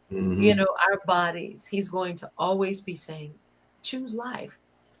 leaves, Hmm. our bodies. He's going to always be saying, choose life.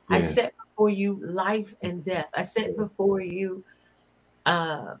 I Yes. set before you life and death. I set Yeah. before you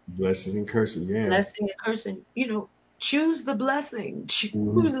uh, Blessings and curses. Yeah. blessing and cursing. Choose the blessing, choose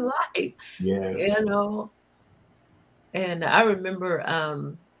Hmm. life, you Yes. know. And I remember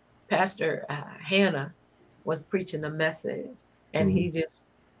Pastor Hannah was preaching a message, and Hmm.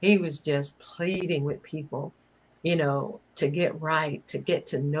 he was just pleading with people, to get right, to get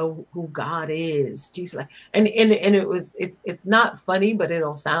to know who God is. Jesus, like, and it's not funny, but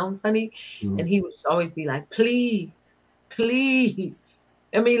it'll sound funny. Hmm. And he would always be like, please, please.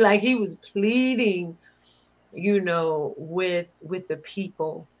 I mean, like he was pleading, with the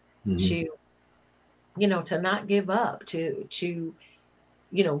people Hmm. to, to not give up, to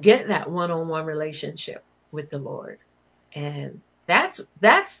get that one-on-one relationship with the Lord. And that's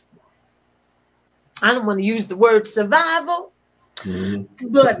I don't want to use the word survival, Hmm.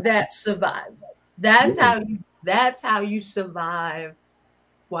 but that's survival. That's Yeah. how you survive.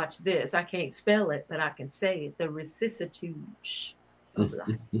 Watch this. I can't spell it, but I can say it. The vicissitudes of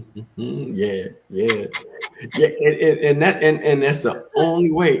life. Yeah. Yeah. Yeah. And that's the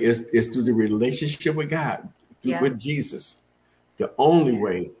only way is through the relationship with God, Yeah. with Jesus. The only Yeah.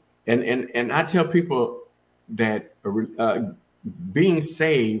 way. And I tell people that being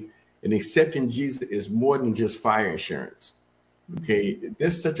saved and accepting Jesus is more than just fire insurance. Mhm. Okay,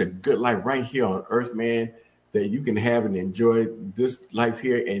 there's such a good life right here on earth, man, that you can have and enjoy this life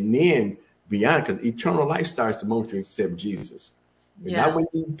here and then beyond, because eternal life starts the moment you accept Jesus. And not Yeah. when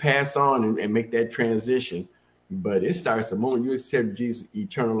you pass on and make that transition, but it starts the moment you accept Jesus,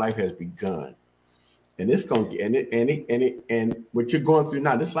 eternal life has begun. And it's going to and what you're going through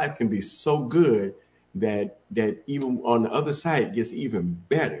now, this life can be so good that even on the other side it gets even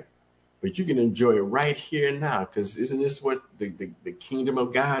better, but you can enjoy it right here and now, because isn't this what the kingdom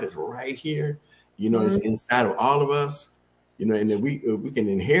of God is right here? It's Mhm. inside of all of us, and then we can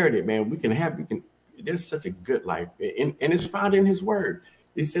inherit it, man. We can there's such a good life, and it's found in his word.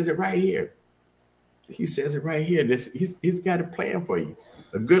 He says it right here. He says it right here. He's got a plan for you,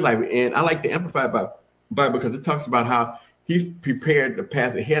 a good life. And I like the Amplified Bible because it talks about how he's prepared the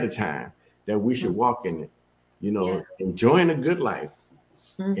path ahead of time that we should Mhm. walk in it, Yeah. enjoying a good life.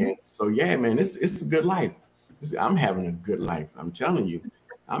 Mhm. And so, yeah, man, it's a good life. I'm having a good life. I'm telling you,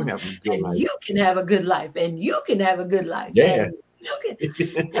 I'm having a good And life. you can have a good life, and you can have a good life, Yeah. and you can.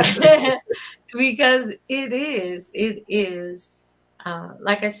 Because it is,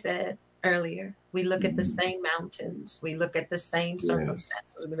 like I said earlier, we look at the Mhm. same mountains, we look at the same Yes.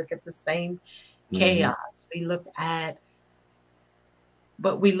 circumstances, we look at the same Hmm. chaos,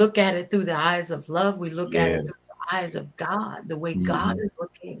 but we look at it through the eyes of love, we look at it Yes. through the eyes of God, the way God Hmm. is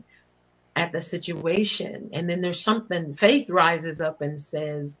looking at the situation. And then there's something, faith rises up and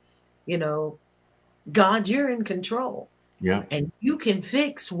says, you know, God, you're in control, Yeah. and you can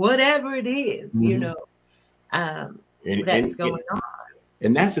fix whatever it is, Hmm. um, And, that's and going on.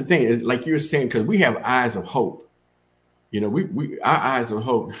 and that's the thing is like you were saying, because we have eyes of hope. We our eyes of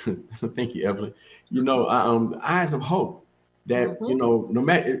hope. Thank you, Evelyn. Eyes of hope that Hmm. no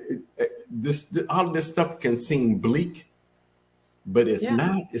matter all of this stuff can seem bleak, but it's Yeah.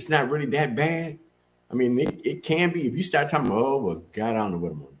 not. It's not really that bad. I mean, it can be if you start talking about, oh well, God, I don't know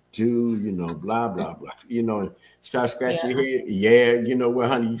what I'm gonna do. Blah blah blah. And start Yeah. scratching your head. Yeah, well,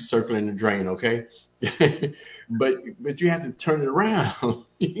 honey, you circling the drain, okay? but you have to turn it around.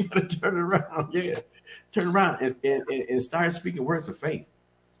 You got to turn it around. Yeah, turn around and start speaking words of faith.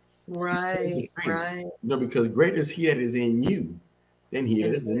 Speak words of Right. faith. Right. Because greater is He that is in you than he that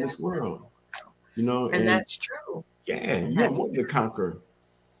And is in this world. and And that's true. yeah, you're That's more than a conqueror.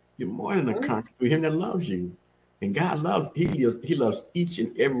 You're more than a true. conqueror through Him that loves you. And God loves He loves each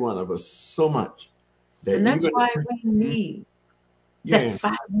and every one of us so much that And that's even why we need that yeah,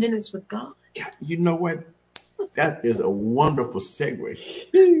 5 minutes with God. God, you know what? That is a wonderful segue.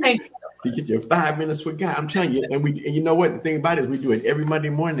 Thank you To so get your 5 minutes with God. I'm telling you. And you know what? The thing about it is we do it every Monday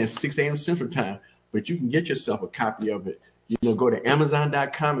morning at 6 a.m. Central Time. But you can get yourself a copy of it. Go to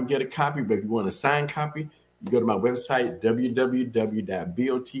Amazon.com and get a copy. But if you want a signed copy, you go to my website,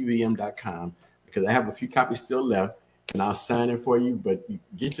 www.botvm.com, because I have a few copies still left, and I'll sign it for you. But you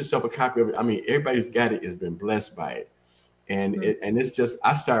get yourself a copy of it. I mean, everybody who's got it has been blessed by it. And it's just,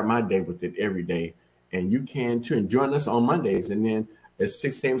 I start my day with it every day. And you can too. And join us on Mondays. And then at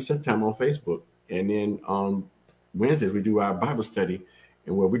 6 a.m. Central Time on Facebook. And then on Wednesdays, we do our Bible study.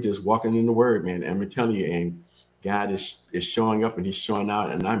 And where we're just walking in the Word, man. And I'm telling you, and God is showing up and He's showing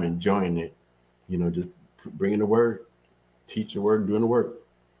out. And I'm enjoying it. You know, just bringing the Word, teaching the Word, doing the work.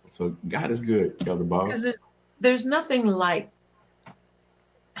 So God is good, Elder Boggs. Because there's nothing like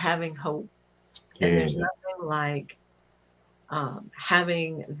having hope. Yeah. And there's nothing like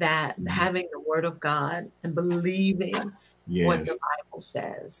having the Word of God and believing what the Bible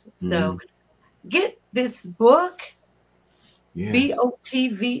says. So get this book, BOTVM.com.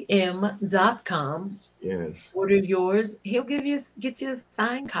 Yes. Order yours. He'll get you a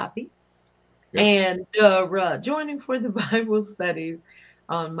signed copy. Yep. And joining for the Bible studies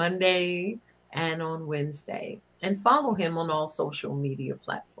on Monday and on Wednesday. And follow him on all social media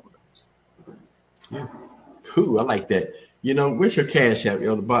platforms. Yeah. Cool. I like that. You know, where's your cash app,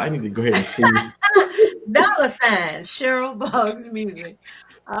 Elder Boggs? I need to go ahead and see. $ Cheryl Boggs Music.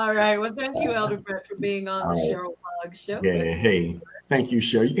 All right. Well, thank you, Elder Brett, for being on the Cheryl Boggs Show. Yeah. Hey, thank you,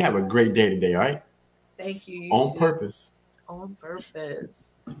 Cheryl. You have a great day today. All right. Thank you. On purpose. On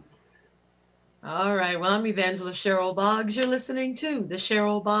purpose. All right. Well, I'm Evangelist Cheryl Boggs. You're listening to the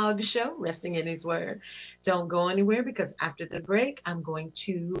Cheryl Boggs Show, Resting in His Word. Don't go anywhere, because after the break, I'm going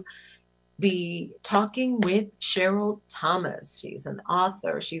to be talking with Cheryl Thomas. She's an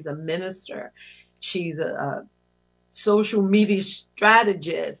author. She's a minister. She's a social media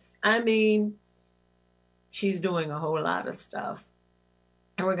strategist. I mean, she's doing a whole lot of stuff.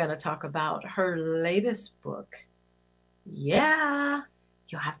 And we're going to talk about her latest book. Yeah,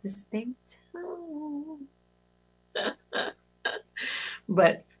 you'll have to stay tuned.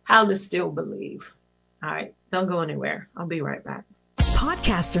 But how to still believe. All right, don't go anywhere. I'll be right back.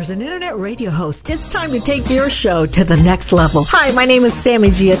 Podcasters and internet radio hosts, it's time to take your show to the next level. Hi, my name is Sammy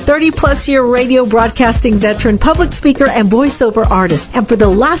G, a 30-plus year radio broadcasting veteran, public speaker, and voiceover artist. And for the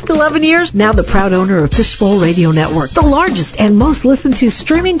last 11 years, now the proud owner of Fishbowl Radio Network, the largest and most listened to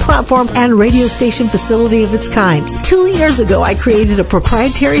streaming platform and radio station facility of its kind. 2 years ago, I created a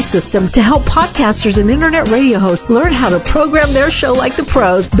proprietary system to help podcasters and internet radio hosts learn how to program their show like the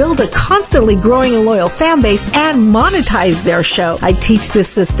pros, build a constantly growing and loyal fan base, and monetize their show. I teach this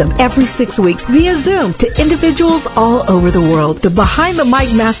system every 6 weeks via Zoom to individuals all over the world. The Behind the Mic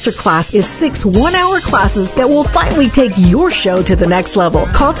Masterclass is 6 one-hour classes that will finally take your show to the next level.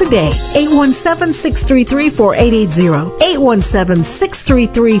 Call today, 817-633-4880,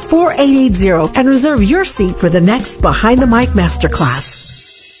 817-633-4880, and reserve your seat for the next Behind the Mic Masterclass.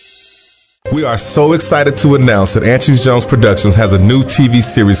 We are so excited to announce that Antries Jones Productions has a new TV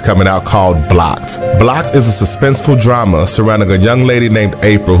series coming out called Blocked. Blocked is a suspenseful drama surrounding a young lady named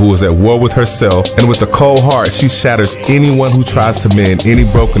April who is at war with herself, and with a cold heart, she shatters anyone who tries to mend any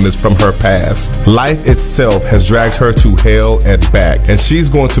brokenness from her past. Life itself has dragged her to hell and back, and she's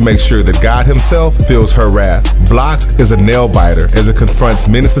going to make sure that God Himself feels her wrath. Blocked is a nail-biter as it confronts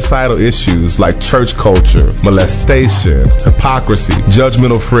many societal issues like church culture, molestation, hypocrisy,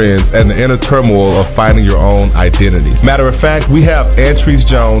 judgmental friends, and the inner turmoil of finding your own identity. Matter of fact, we have Antries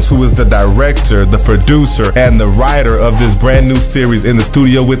Jones, who is the director, the producer, and the writer of this brand new series in the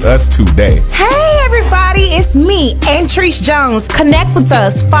studio with us today. Hey everybody, it's me, Antries Jones. Connect with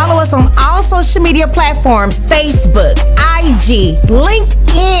us. Follow us on all social media platforms, Facebook, IG,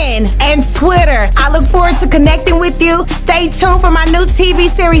 LinkedIn, and Twitter. I look forward to connecting with you. Stay tuned for my new TV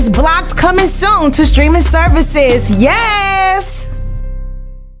series, Blocked, coming soon to streaming services. Yes!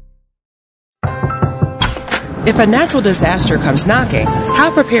 If a natural disaster comes knocking,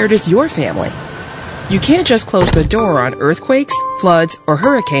 how prepared is your family? You can't just close the door on earthquakes, floods, or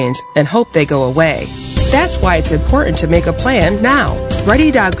hurricanes and hope they go away. That's why it's important to make a plan now.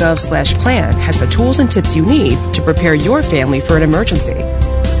 Ready.gov/plan has the tools and tips you need to prepare your family for an emergency.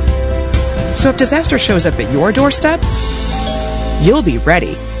 So if disaster shows up at your doorstep, you'll be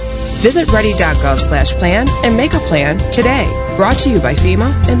ready. Visit ready.gov/plan and make a plan today. Brought to you by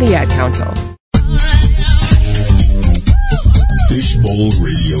FEMA and the Ad Council. Fishbowl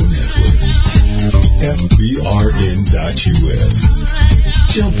Radio Network, FBRN.US.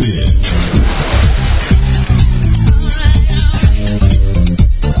 Jump in.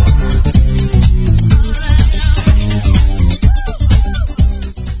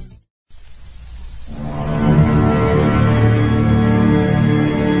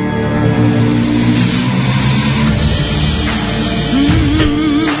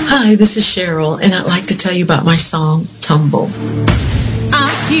 Hi, this is Cheryl, and I'd like to tell you about my song, Tumble. I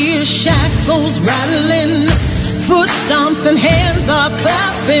hear shackles rattling, foot stomps and hands are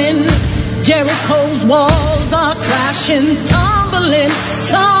clapping. Jericho's walls walls are crashing, tumbling,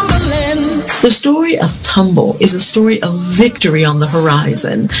 tumbling. The story of Tumble is a story of victory on the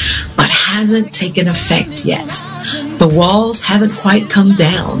horizon, but hasn't taken effect yet. The walls haven't quite come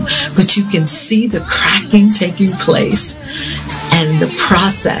down, but you can see the cracking taking place, and the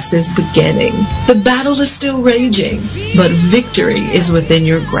process is beginning. The battle is still raging, but victory is within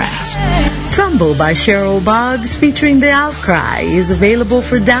your grasp. Tumble by Cheryl Boggs featuring The Outcry is available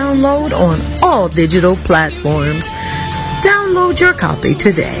for download on all digital platforms. Download your copy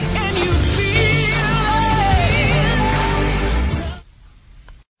today.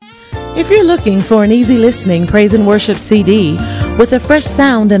 If you're looking for an easy listening praise and worship CD with a fresh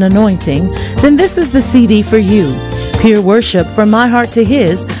sound and anointing, then this is the CD for you. Pure Worship From My Heart to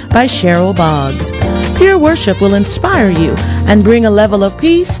His by Cheryl Boggs. Pure worship will inspire you and bring a level of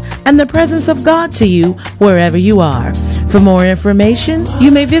peace and the presence of God to you wherever you are. For more information,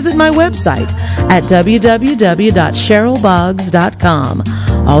 you may visit my website at www.cherylboggs.com.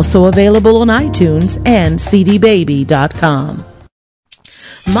 Also available on iTunes and cdbaby.com.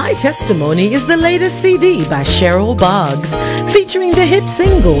 My Testimony is the latest CD by Cheryl Boggs, featuring the hit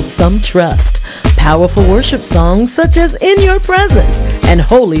single Some Trust, powerful worship songs such as In Your Presence and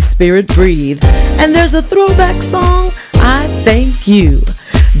Holy Spirit Breathe, and there's a throwback song, I Thank You.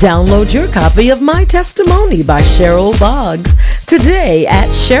 Download your copy of My Testimony by Cheryl Boggs today at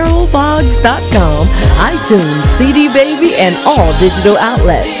cherylboggs.com, iTunes, CD Baby, and all digital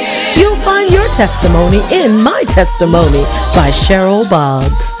outlets. You'll find your testimony in My Testimony by Cheryl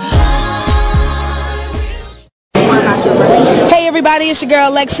Boggs. Hey everybody, it's your girl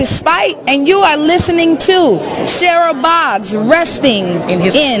Alexis Spite, and you are listening to Cheryl Boggs, Resting in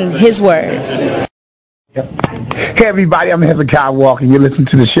His Word. Hey everybody, I'm Hezekiah Walker, and you're listening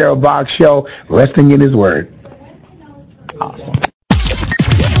to the Cheryl Boggs Show, Resting in His Word. Awesome.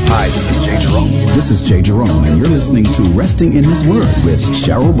 Hi, this is Jay Jerome. This is Jay Jerome, and you're listening to Resting in His Word with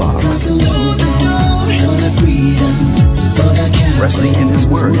Cheryl Boggs. Resting in His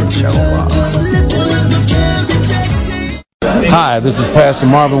Word with Cheryl Boggs. Hi, this is Pastor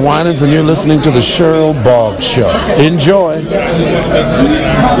Marvin Winans, and you're listening to the Cheryl Boggs Show. Enjoy.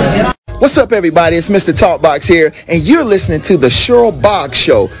 What's up, everybody? It's Mr. Talkbox here, and you're listening to the Cheryl Boggs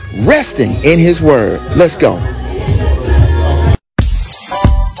Show, Resting in His Word. Let's go.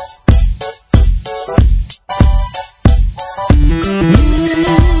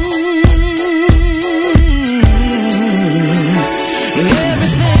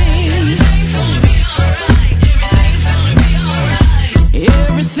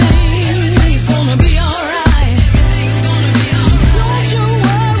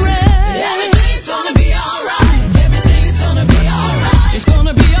 It's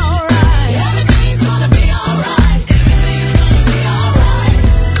gonna be alright. Everything's gonna be alright.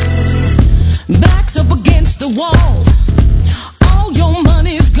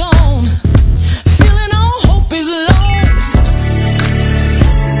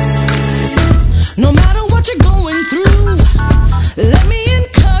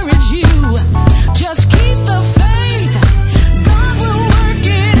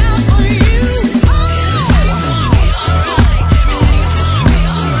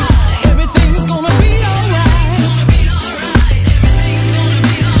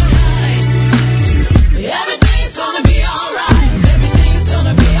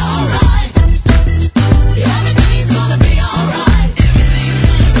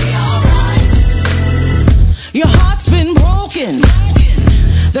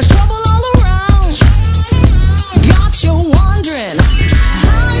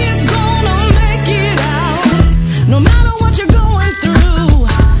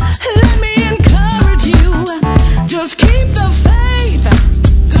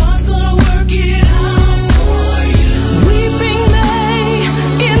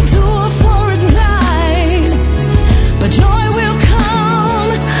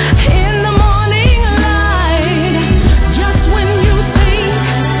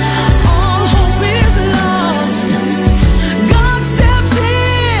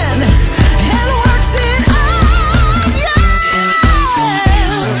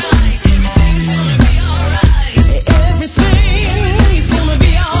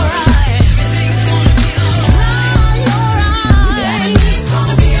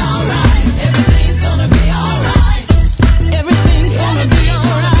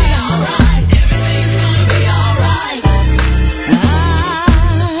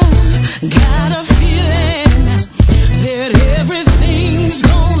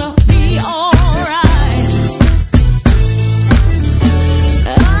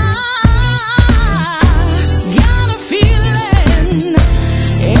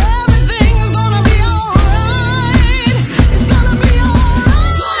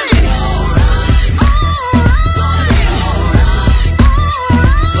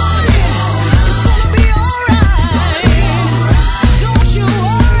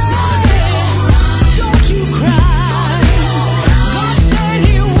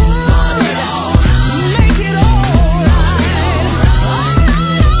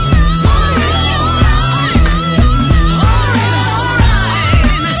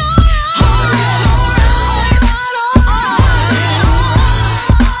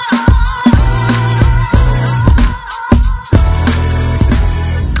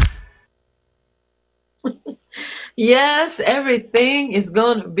 Yes, everything is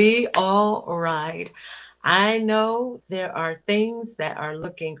going to be all right. I know there are things that are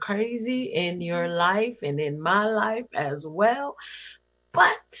looking crazy in your life and in my life as well.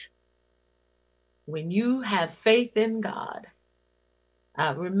 But when you have faith in God,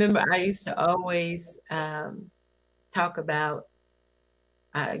 remember, I used to always talk about,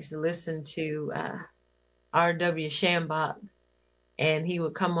 I used to listen to R.W. Shambach, and he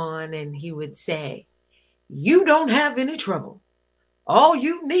would come on and he would say, "You don't have any trouble. All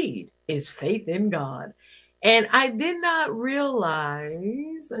you need is faith in God." And I did not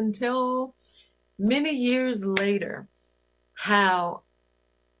realize until many years later how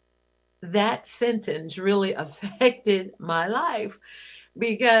that sentence really affected my life,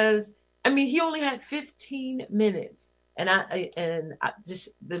 because I mean he only had 15 minutes, and I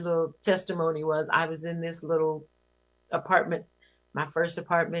just, the little testimony was, I was in this little apartment, my first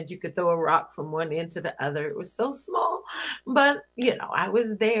apartment. You could throw a rock from one end to the other. It was so small, but I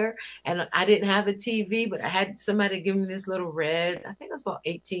was there, and I didn't have a TV, but I had somebody give me this little red, I think I was about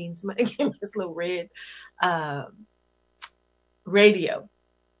 18, somebody gave me this little red uh, radio,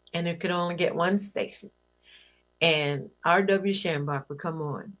 and it could only get one station. And R.W. Shambach would come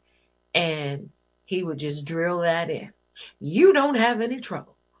on, and he would just drill that in. You don't have any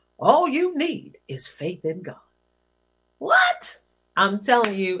trouble. All you need is faith in God. What? I'm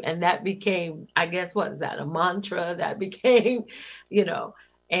telling you, and that became, I guess, what is that, a mantra that became, you know,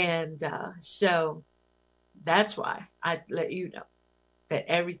 and so that's why I let you know that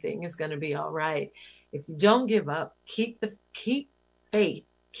everything is going to be all right. If you don't give up, keep faith,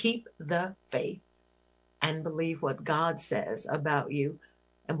 keep the faith, and believe what God says about you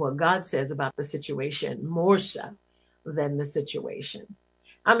and what God says about the situation, more so than the situation.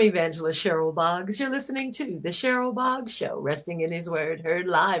 I'm Evangelist Cheryl Boggs. You're listening to The Cheryl Boggs Show, resting in His Word, heard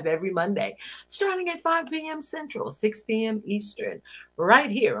live every Monday, starting at 5 p.m. Central, 6 p.m. Eastern,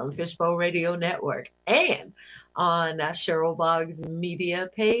 right here on Fishbowl Radio Network and on Cheryl Boggs media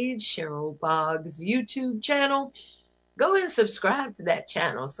page, Cheryl Boggs YouTube channel. Go and subscribe to that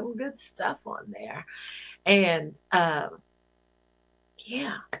channel. Some good stuff on there. And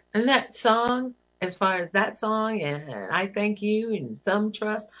yeah, and that song, as far as that song and I Thank You and Thumb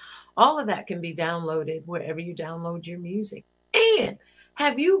Trust, all of that can be downloaded wherever you download your music. And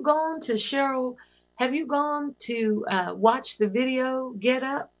have you gone to Cheryl? Have you gone to watch the video Get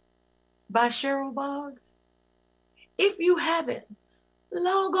Up by Cheryl Boggs? If you haven't,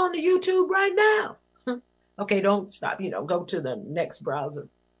 log on to YouTube right now. Okay, don't stop, go to the next browser.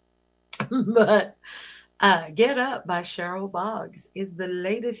 But Get Up by Cheryl Boggs is the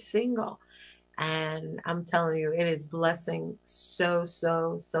latest single. And I'm telling you, it is blessing so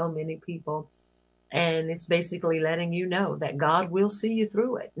many people. And it's basically letting you know that God will see you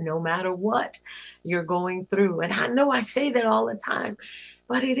through it, no matter what you're going through. And I know I say that all the time,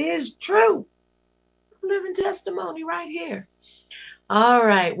 but it is true. Living testimony right here. All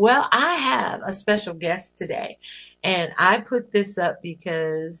right. Well, I have a special guest today. And I put this up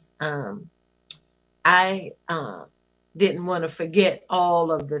because I didn't want to forget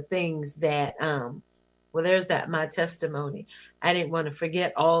all of the things that well, there's that, my testimony. I didn't want to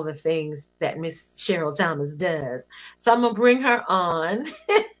forget all the things that Miss Cheryl Thomas does. So I'm gonna bring her on.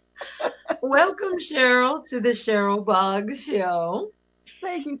 Welcome, Cheryl, to the Cheryl Boggs Show.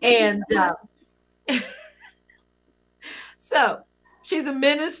 Thank you. And so she's a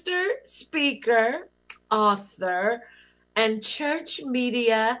minister, speaker, author, and church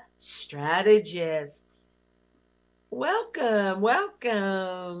media strategist. Welcome.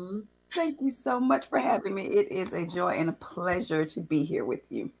 Thank you so much for having me. It is a joy and a pleasure to be here with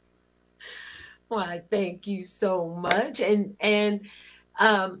you. Why, thank you so much. And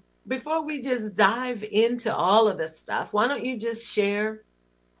before we just dive into all of this stuff, why don't you just share,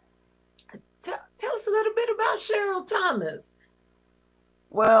 tell us a little bit about Cheryl Thomas.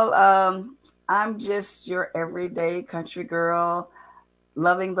 Well, I'm just your everyday country girl,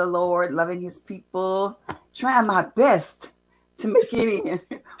 loving the Lord, loving His people, trying my best to make it in.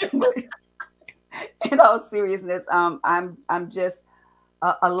 But in all seriousness, I'm just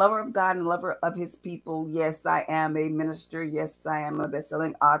a lover of God and a lover of His people. Yes, I am a minister. Yes, I am a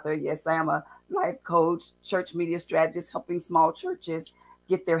best-selling author. Yes, I am a life coach, church media strategist, helping small churches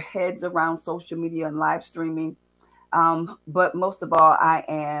get their heads around social media and live streaming. But most of all, I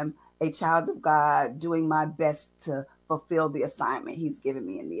am a child of God doing my best to fulfill the assignment He's given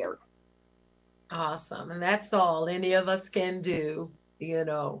me in the earth. Awesome. And that's all any of us can do,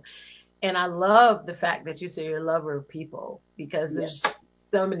 And I love the fact that you say you're a lover of people, because there's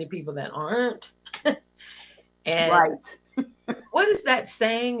so many people that aren't. And right. What is that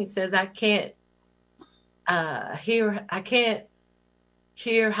saying? It says, I can't I can't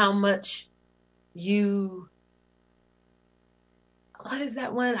hear how much you, what is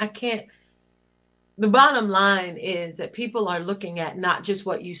that one? I can't, the bottom line is that people are looking at not just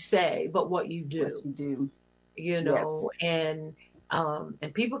what you say, but what you What do, you do. you Yes. know, and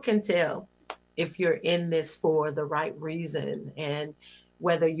people can tell if you're in this for the right reason, and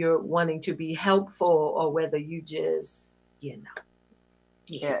whether you're wanting to be helpful or whether you just,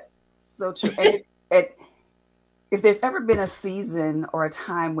 Yeah. So true. And if there's ever been a season or a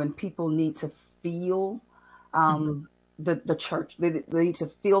time when people need to feel Mhm. the church, they need to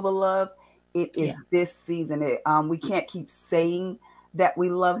feel the love, it Yeah, is this season. We can't keep saying that we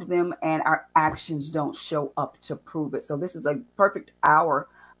love them and our actions don't show up to prove it. So this is a perfect hour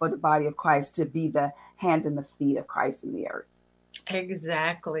for the body of Christ to be the hands and the feet of Christ in the earth.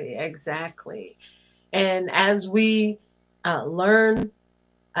 exactly, exactly. And learn,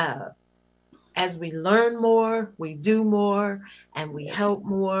 uh, as we learn more, we do more, and we Yes. help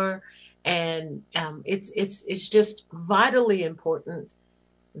more, and it's just vitally important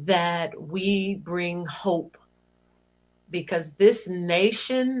that we bring hope, because this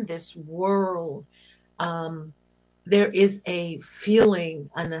nation, this world, um, there is a feeling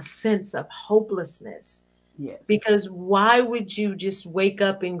and a sense of hopelessness. Yes. Because why would you just wake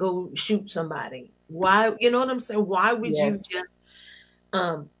up and go shoot somebody? Why, you know what I'm saying? Why would you Yes. just,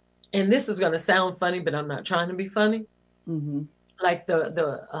 um, and this is going to sound funny, but I'm not trying to be funny. Mm-hmm. Like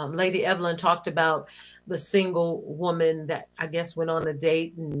the Lady Evelyn talked about the single woman that I guess went on a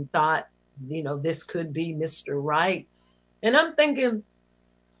date and thought, this could be Mr. Right. And I'm thinking,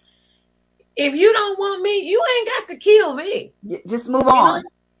 if you don't want me, you ain't got to kill me. Just move You know, on.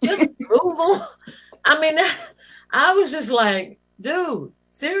 just move on. I mean, I was just like, dude,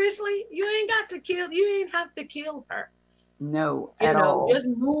 seriously, you ain't have to kill her. No, at all. Just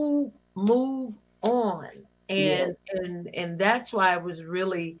move on. Yes. And that's why I was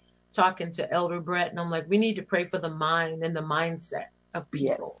really talking to Elder Brett, and I'm like, we need to pray for the mind and the mindset of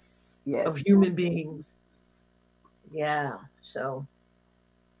people, Yes. Yes. of human beings. Yeah. So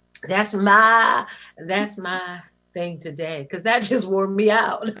that's my thing today, because that just wore me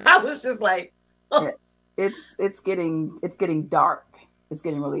out. I was just like, oh. It's getting dark. It's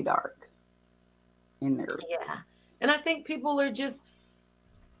getting really dark in there. Yeah. And I think people are just,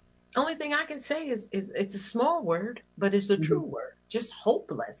 only thing I can say is it's a small word, but it's a Mm-hmm. true word. Just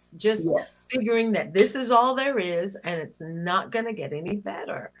hopeless. Just Yes. figuring that this is all there is and it's not going to get any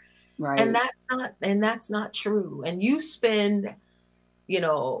better. And Right. that's not true. And you spend,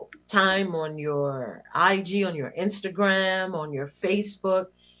 time on your IG, on your Instagram, on your Facebook,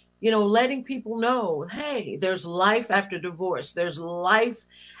 letting people know, hey, there's life after divorce. There's life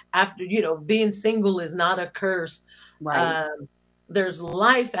after, being single is not a curse. Right. There's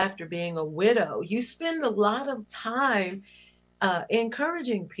life after being a widow. You spend a lot of time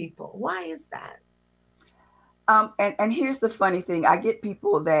encouraging people. Why is that? And here's the funny thing. I get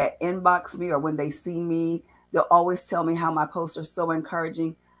people that inbox me, or when they see me, they'll always tell me how my posts are so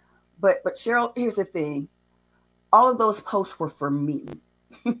encouraging. But Cheryl, here's the thing. All of those posts were for me.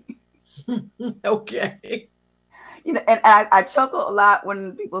 Okay. And I chuckle a lot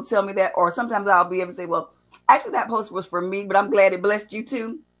when people tell me that, or sometimes I'll be able to say, well, actually that post was for me, but I'm glad it blessed you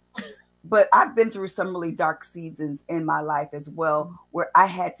too. But I've been through some really dark seasons in my life as well, where I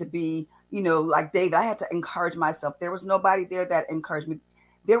had to be, like David, I had to encourage myself. There was nobody there that encouraged me.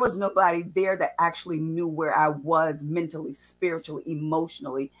 There was nobody there that actually knew where I was mentally, spiritually,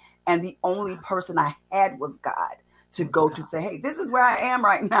 emotionally. And the only person I had was God to go to say, hey, this is where I am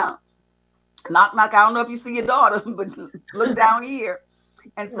right now. Knock, knock. I don't know if you see your daughter, but look down here.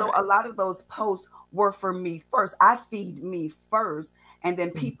 And so Right. a lot of those posts were for me first. I feed me first. And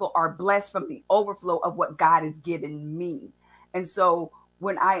then people are blessed from the overflow of what God has given me. And so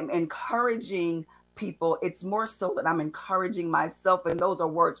when I am encouraging people, it's more so that I'm encouraging myself. And those are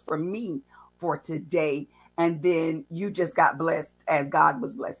words for me for today. And then you just got blessed as God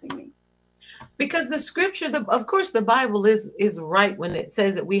was blessing me. Because the scripture, of course, the Bible is right when it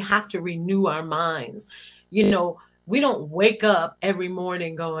says that we have to renew our minds. We don't wake up every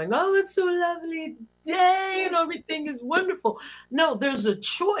morning going, oh, it's a lovely day and everything is wonderful. No, there's a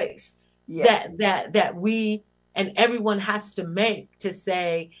choice Yes. that we and everyone has to make, to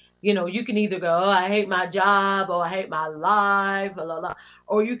say, you can either go, oh, I hate my job, or I hate my life, blah, blah, blah.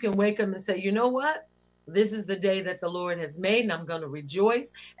 Or you can wake up and say, you know what? This is the day that the Lord has made, and I'm going to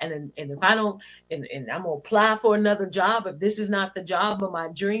rejoice. And if I don't, and I'm going to apply for another job, if this is not the job of my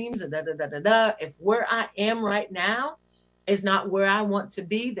dreams, and if where I am right now is not where I want to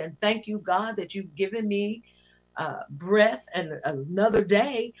be, then thank you, God, that you've given me breath and another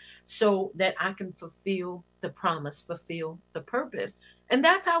day so that I can fulfill the promise, fulfill the purpose. And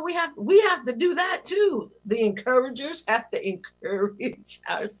that's how we have to do that too. The encouragers have to encourage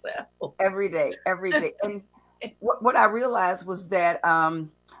ourselves. Every day, every day. And what I realized was that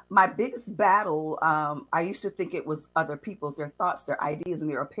my biggest battle, I used to think it was other people's, their thoughts, their ideas, and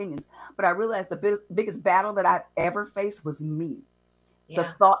their opinions. But I realized the biggest battle that I've ever faced was me. The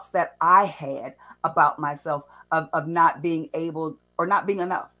Yeah. thoughts that I had about myself, of not being able, or not being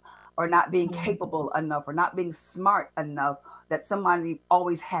enough, or not being Mhm. capable enough, or not being smart enough, that somebody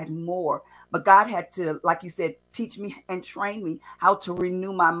always had more. But God had to, like you said, teach me and train me how to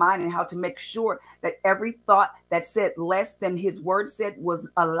renew my mind, and how to make sure that every thought that said less than his word said was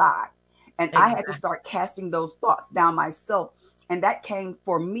a lie. And I had to Exactly. start casting those thoughts down myself. And that came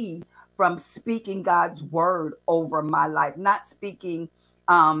for me from speaking God's word over my life, not speaking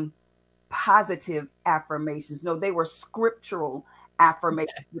um, positive affirmations. No, they were scriptural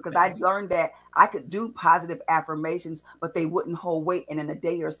affirmations, because I learned that I could do positive affirmations, but they wouldn't hold weight. And in a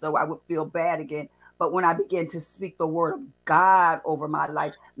day or so, I would feel bad again. But when I began to speak the word of God over my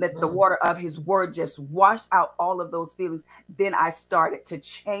life, let the Mm. water of his word just wash out all of those feelings, then I started to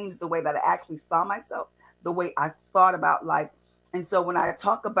change the way that I actually saw myself, the way I thought about life. And so when I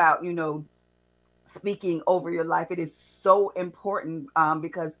talk about, speaking over your life, it is so important,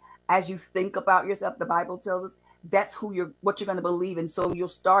 because as you think about yourself, the Bible tells us that's what you're going to believe. And so you'll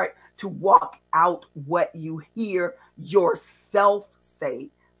start to walk out what you hear yourself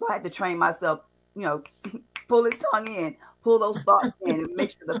say. So I had to train myself, you know, pull his tongue in, pull those thoughts in, and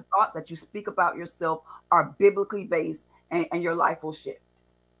make sure the thoughts that you speak about yourself are biblically based, and your life will shift.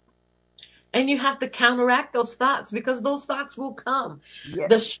 And you have to counteract those thoughts because those thoughts will come.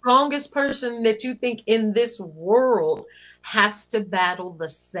 The Yes. strongest person that you think in this world has to battle the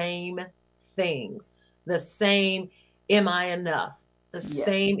same things, the same, am I enough? The Yes.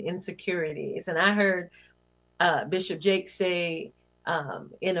 same insecurities. And I heard Bishop Jake say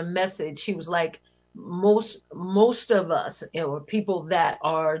in a message, he was like, most of us, or people that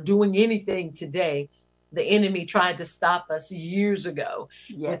are doing anything today, the enemy tried to stop us years ago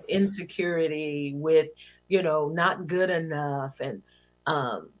with Yes. insecurity, with not good enough, and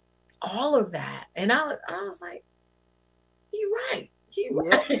um, all of that. And I was like, he right. He Yep.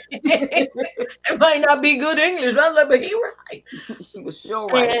 right. It might not be good English, but he right. He was sure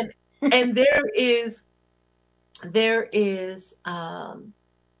right. And there is there is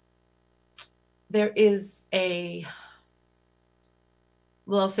a,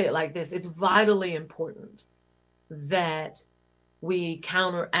 well, I'll say it like this: it's vitally important that we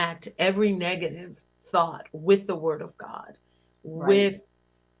counteract every negative thought with the word of God, Right. with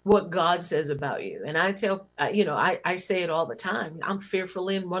what God says about you. And I tell, I say it all the time: I'm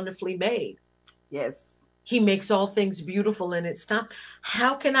fearfully and wonderfully made. Yes. He makes all things beautiful in its time.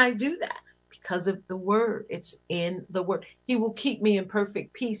 How can I do that? Because of the word. It's in the word. He will keep me in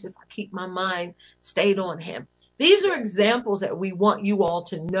perfect peace if I keep my mind stayed on him. These are examples that we want you all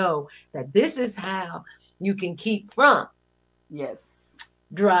to know, that this is how you can keep from Yes.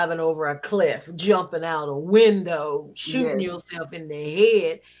 driving over a cliff, jumping out a window, shooting Yes. yourself in the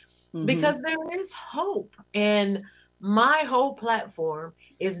head, Mm-hmm. because there is hope. And my whole platform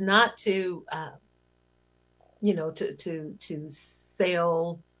is not to to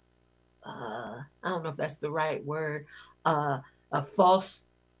sell, I don't know if that's the right word, a false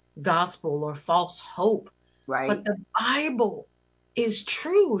gospel or false hope. But Right. the Bible is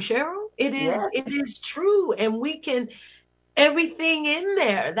true, Cheryl. It is Yes. it is true. And we can, everything in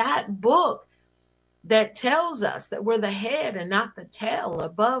there, that book that tells us that we're the head and not the tail,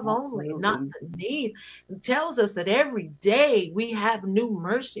 above only, not Absolutely. beneath. It tells us that every day we have new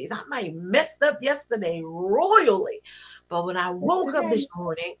mercies. I might have messed up yesterday royally, but when I woke up Yesterday. this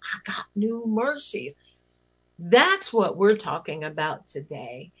morning, I got new mercies. That's what we're talking about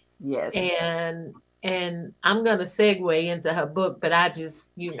today. Yes. And I'm gonna segue into her book, but I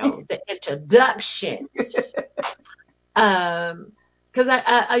just, the introduction. Because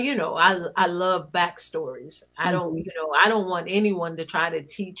I love backstories. Mm-hmm. I don't want anyone to try to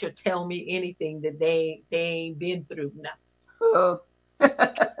teach or tell me anything that they ain't been through. Nothing. Oh.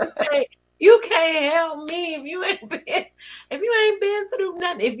 Hey, you can't help me if you ain't been through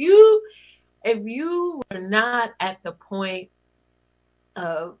nothing. If you were not at the point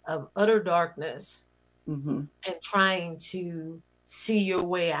of utter darkness Mm-hmm. and trying to see your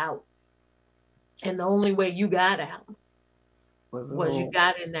way out, and the only way you got out Was was you oh.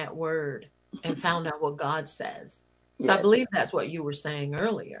 got in that word and found out what God says. So I Yes. believe that's what you were saying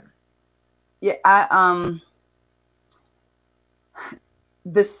earlier. Yeah.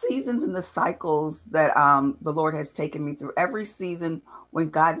 the seasons and the cycles that the Lord has taken me through, every season when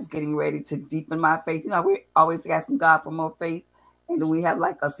God is getting ready to deepen my faith, we always asking God for more faith, and then we have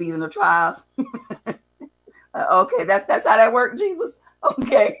like a season of trials. Okay, that's how that works, Jesus.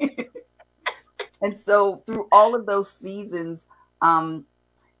 Okay. And so through all of those seasons,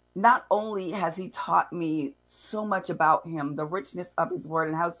 not only has he taught me so much about him, the richness of his word,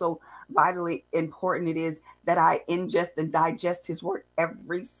 and how so vitally important it is that I ingest and digest his word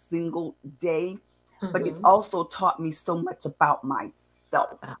every single day, but he's also taught me so much about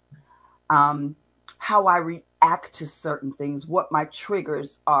myself, how I react to certain things, what my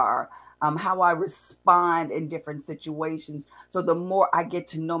triggers are, how I respond in different situations. So the more I get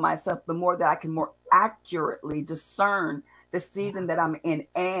to know myself, the more that I can more accurately discern the season that I'm in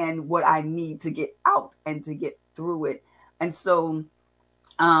and what I need to get out and to get through it. And so,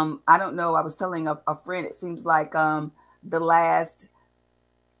 I don't know, I was telling a friend, it seems like the last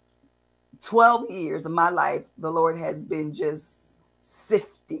 12 years of my life, the Lord has been just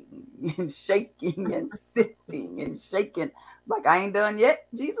sifting and shaking and sifting and shaking. It's like, I ain't done yet,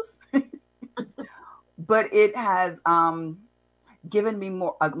 Jesus. But it has given me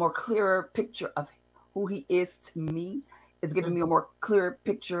a more clearer picture of who he is to me. It's given me a more clear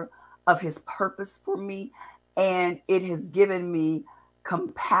picture of his purpose for me. And it has given me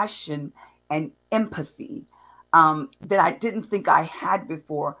compassion and empathy that I didn't think I had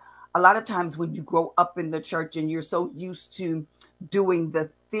before. A lot of times when you grow up in the church and you're so used to doing the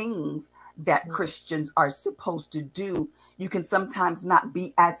things that Christians are supposed to do, you can sometimes not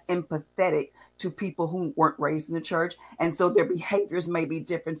be as empathetic to people who weren't raised in the church. And so their behaviors may be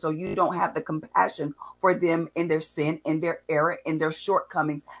different. So you don't have the compassion for them in their sin, in their error, in their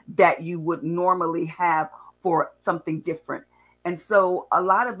shortcomings that you would normally have for something different. And so a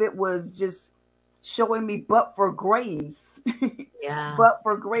lot of it was just showing me, but for grace, Yeah. but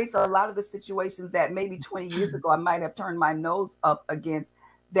for grace, a lot of the situations that maybe 20 years ago I might have turned my nose up against,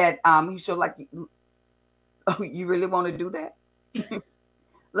 that he showed like, oh, you really want to do that?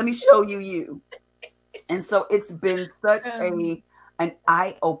 Let me show you. And so it's been such an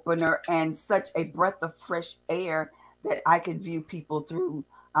eye opener and such a breath of fresh air that I could view people through.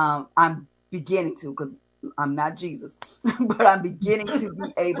 I'm beginning to, because I'm not Jesus, but I'm beginning to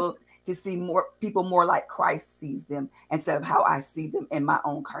be able to see more people more like Christ sees them instead of how I see them in my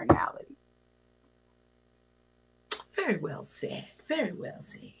own carnality. Very well said. Very well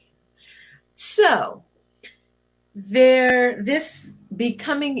said. So this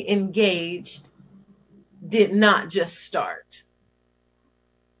becoming engaged did not just start.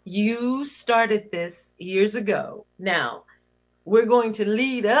 You started this years ago. Now, we're going to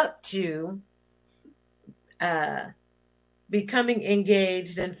lead up to becoming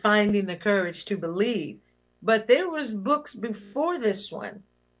engaged and finding the courage to believe. But there was books before this one.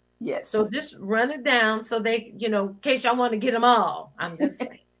 Yes. So just run it down so they, in case y'all want to get them all. I'm just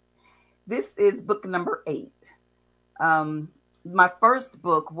saying. This is book number 8. My first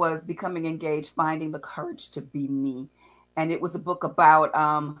book was Becoming Engaged, Finding the Courage to Be Me. And it was a book about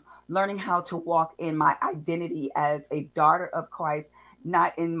learning how to walk in my identity as a daughter of Christ,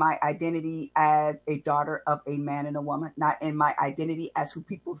 not in my identity as a daughter of a man and a woman, not in my identity as who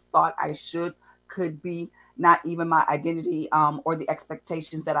people thought I could be, not even my identity or the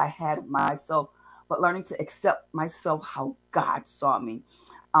expectations that I had of myself, but learning to accept myself how God saw me.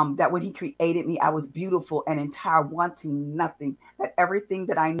 That when he created me, I was beautiful and entire, wanting nothing, that everything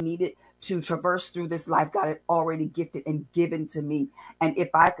that I needed to traverse through this life, God had already gifted and given to me. And if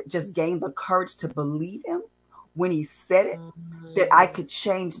I could just gain the courage to believe him when he said it, that I could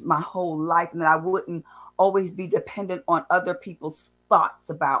change my whole life and that I wouldn't always be dependent on other people's thoughts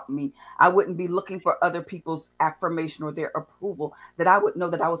about me. I wouldn't be looking for other people's affirmation or their approval, that I would know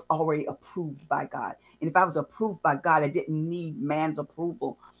that I was already approved by God. And if I was approved by God, I didn't need man's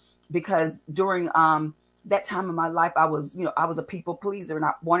approval, because during that time in my life, I was a people pleaser and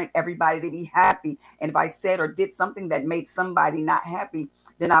I wanted everybody to be happy. And if I said or did something that made somebody not happy,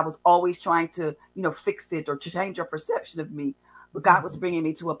 then I was always trying to, fix it or to change your perception of me. But God was bringing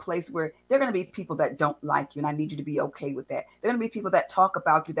me to a place where there are going to be people that don't like you, and I need you to be okay with that. There are going to be people that talk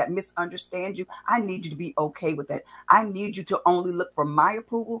about you, that misunderstand you. I need you to be okay with that. I need you to only look for my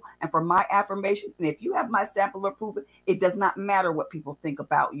approval and for my affirmation. And if you have my stamp of approval, it does not matter what people think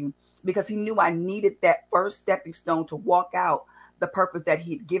about you, because he knew I needed that first stepping stone to walk out the purpose that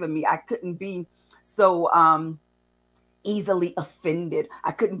he'd given me. I couldn't be so easily offended.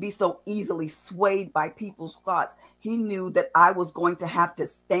 I couldn't be so easily swayed by people's thoughts. He knew that I was going to have to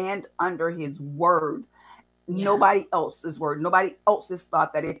stand under his word, nobody else's word, nobody else's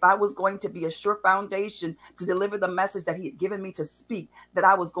thought, that if I was going to be a sure foundation to deliver the message that he had given me to speak, that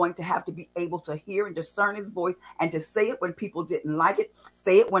I was going to have to be able to hear and discern his voice and to say it when people didn't like it,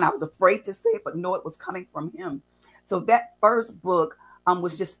 say it when I was afraid to say it, but know it was coming from him. So that first book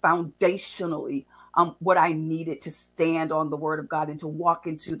was just foundationally what I needed to stand on the word of God and to walk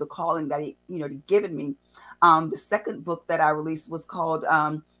into the calling that he, he'd given me. The second book that I released was called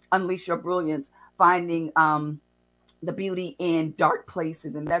Unleash Your Brilliance, Finding the Beauty in Dark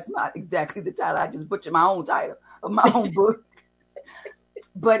Places. And that's not exactly the title. I just butchered my own title of my own book.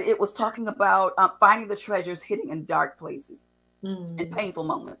 But it was talking about finding the treasures hidden in dark places and painful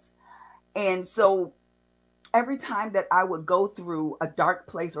moments. And so every time that I would go through a dark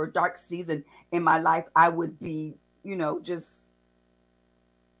place or a dark season in my life, I would be, just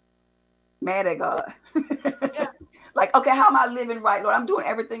mad at God. Like, okay, how am I living right, Lord? I'm doing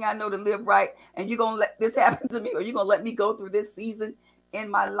everything I know to live right, and you're going to let this happen to me, or you're going to let me go through this season in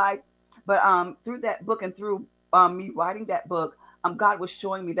my life. But through that book and through me writing that book, God was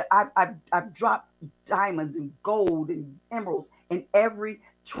showing me that I've dropped diamonds and gold and emeralds in every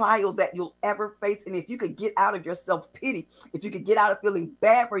trial that you'll ever face. And if you could get out of your self-pity, if you could get out of feeling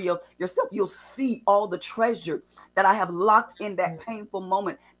bad for yourself, you'll see all the treasure that I have locked in that painful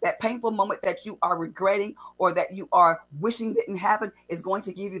moment that you are regretting or that you are wishing didn't happen is going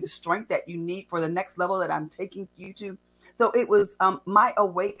to give you the strength that you need for the next level that I'm taking you to. So it was my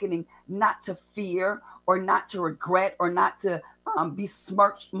awakening not to fear or not to regret or not to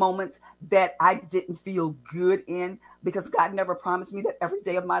besmirch moments that I didn't feel good in, because God never promised me that every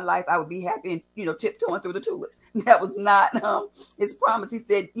day of my life I would be happy and, tiptoeing through the tulips. That was not his promise. He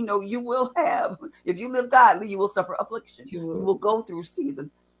said, you will have, if you live godly, you will suffer affliction. You will go through seasons,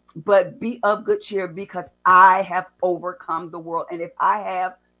 but be of good cheer because I have overcome the world. And if I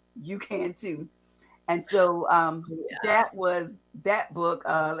have, you can too. And so that was that book.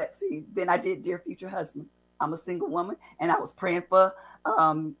 Let's see. Then I did Dear Future Husband. I'm a single woman, and I was praying for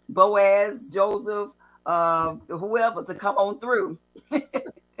Boaz, Joseph, whoever to come on through.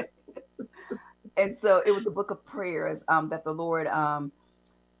 And so it was a book of prayers that the Lord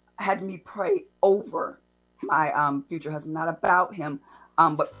had me pray over my future husband, not about him,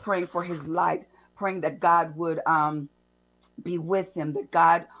 but praying for his life, praying that God would be with him, that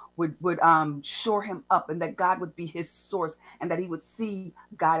God would shore him up, and that God would be his source, and that he would see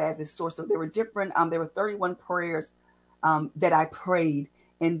God as his source. So there were different, there were 31 prayers that I prayed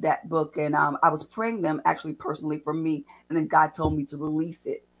in that book. And I was praying them actually personally for me. And then God told me to release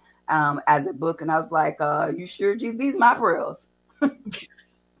it as a book. And I was like, you sure, Jesus? These are my prayers.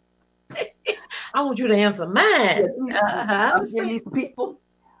 I want you to answer mine. I'm giving these people.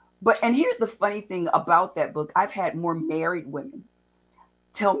 And here's the funny thing about that book. I've had more married women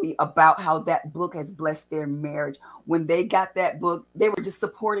tell me about how that book has blessed their marriage. When they got that book, they were just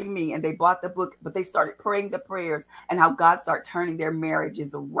supporting me and they bought the book, but they started praying the prayers and how God started turning their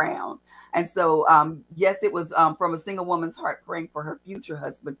marriages around. And so, yes, it was from a single woman's heart praying for her future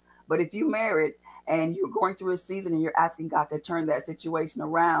husband. But if you married and you're going through a season and you're asking God to turn that situation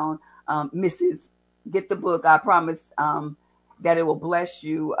around, Mrs., get the book. I promise that it will bless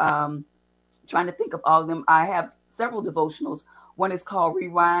you. Trying to think of all of them. I have several devotionals. One is called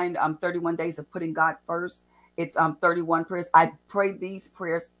Rewind, 31 Days of Putting God First. It's 31 prayers. I pray these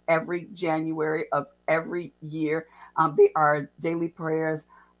prayers every January of every year. They are daily prayers.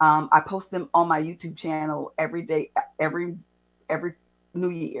 I post them on my YouTube channel every day, every new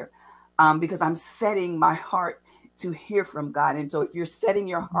year, because I'm setting my heart to hear from God. And so if you're setting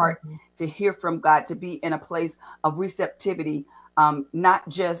your heart to hear from God, to be in a place of receptivity, not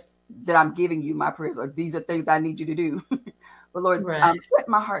just that I'm giving you my prayers or these are things I need you to do, but Lord, set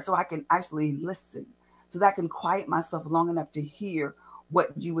my heart so I can actually listen, so that I can quiet myself long enough to hear what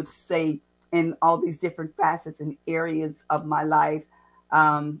you would say in all these different facets and areas of my life.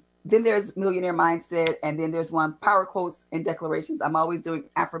 Then there's Millionaire Mindset, and then there's one Power Quotes and Declarations. I'm always doing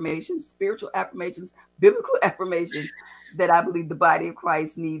affirmations, spiritual affirmations, biblical affirmations that I believe the body of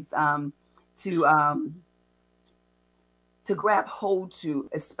Christ needs to grab hold to.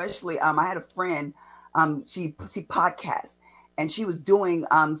 Especially, I had a friend, she podcasts, and she was doing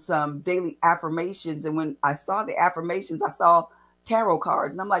some daily affirmations. And when I saw the affirmations, I saw tarot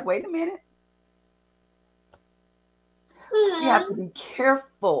cards, and I'm like, wait a minute. We have to be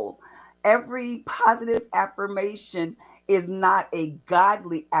careful. Every positive affirmation is not a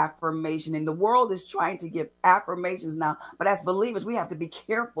godly affirmation. And the world is trying to give affirmations now. But as believers, we have to be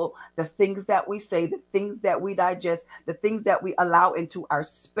careful the things that we say, the things that we digest, the things that we allow into our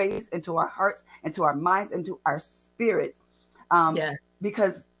space, into our hearts, into our minds, into our spirits.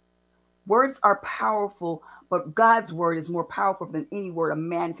 Because Words are powerful, but God's word is more powerful than any word a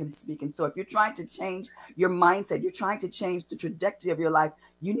man can speak. And so if you're trying to change your mindset, you're trying to change the trajectory of your life,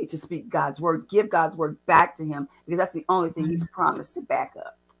 you need to speak God's word. Give God's word back to him, because that's the only thing he's promised to back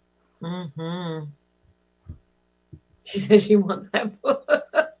up. Mm-hmm. She said she wants that book.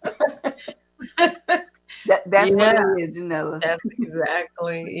 That's what Yeah, it is, Janella. that's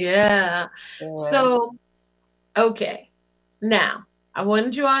exactly. Yeah. Yeah. So, okay. Now, I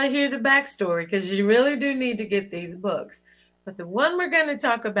wanted you all to hear the backstory because you really do need to get these books. But the one we're going to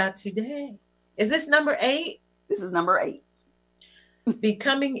talk about today, is this number 8? This is number 8.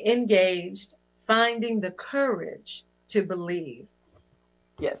 Becoming Engaged, Finding the Courage to Believe.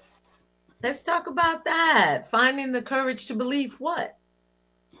 Yes. Let's talk about that. Finding the courage to believe what?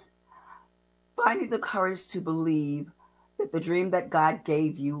 Finding the courage to believe that the dream that God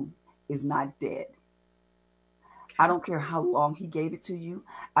gave you is not dead. I don't care how long he gave it to you.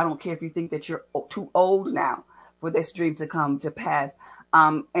 I don't care if you think that you're too old now for this dream to come to pass.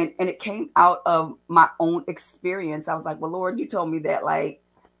 And it came out of my own experience. I was like, well, Lord, you told me that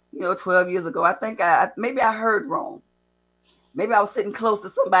 12 years ago. I think maybe I heard wrong. Maybe I was sitting close to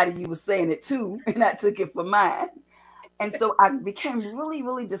somebody you were saying it to, and I took it for mine. And so I became really,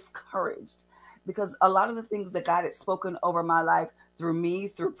 really discouraged, because a lot of the things that God had spoken over my life through me,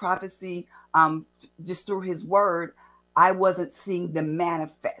 through prophecy, just through his word, I wasn't seeing them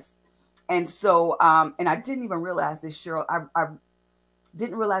manifest. And so, and I didn't even realize this, Cheryl. I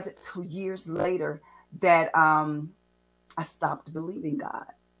didn't realize it till years later that I stopped believing God.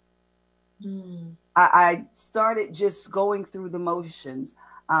 I started just going through the motions.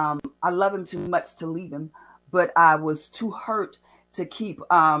 I love him too much to leave him, but I was too hurt to keep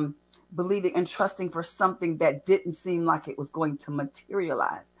believing and trusting for something that didn't seem like it was going to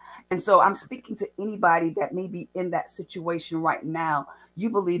materialize. And so I'm speaking to anybody that may be in that situation right now. You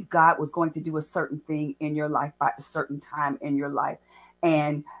believe God was going to do a certain thing in your life by a certain time in your life,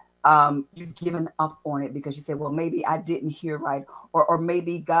 and you've given up on it because you said, well, maybe I didn't hear right, or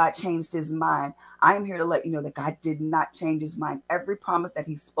maybe God changed his mind. I am here to let you know that God did not change his mind. Every promise that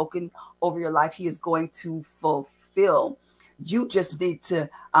he's spoken over your life, he is going to fulfill. You just need to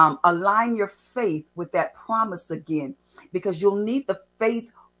align your faith with that promise again, because you'll need the faith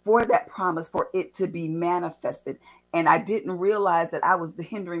for that promise for it to be manifested. And I didn't realize that I was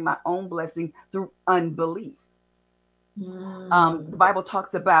hindering my own blessing through unbelief. The Bible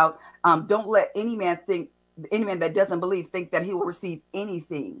talks about don't let any man that doesn't believe think that he will receive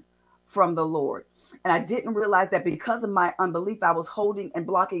anything from the Lord. And I didn't realize that because of my unbelief, I was holding and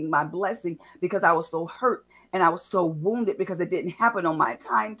blocking my blessing, because I was so hurt and I was so wounded because it didn't happen on my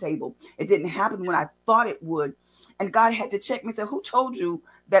timetable. It didn't happen when I thought it would. And God had to check me and say, who told you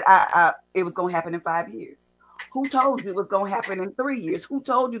that it was going to happen in 5 years? Who told you it was going to happen in 3 years? Who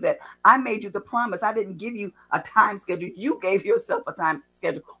told you that? I made you the promise? I didn't give you a time schedule. You gave yourself a time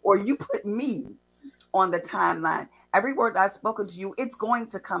schedule, or you put me on the timeline. Every word I've spoken to you, it's going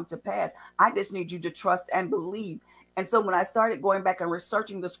to come to pass. I just need you to trust and believe. And so when I started going back and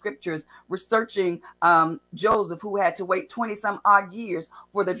researching the scriptures, researching Joseph, who had to wait 20 some odd years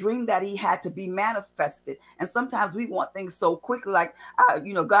for the dream that he had to be manifested. And sometimes we want things so quickly, like,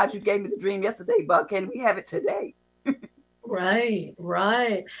 God, you gave me the dream yesterday, but can we have it today? Right.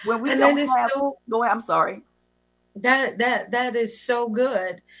 When we And don't that is have, so, go ahead, I'm sorry. that is so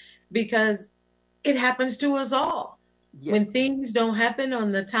good, because it happens to us all. Yes. When things don't happen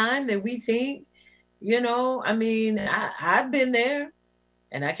on the time that we think, I've been there,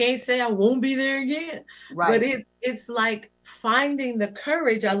 and I can't say I won't be there again. Right. But it's like finding the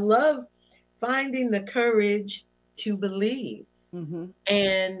courage. I love finding the courage to believe. Mm-hmm.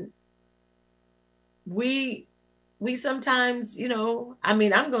 And we sometimes, I'm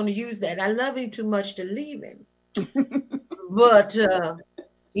going to use that. I love him too much to leave him. But,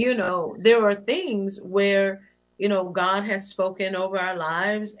 there are things where, God has spoken over our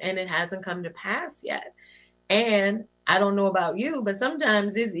lives and it hasn't come to pass yet. And I don't know about you, but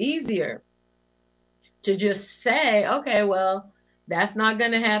sometimes it's easier to just say, okay, well, that's not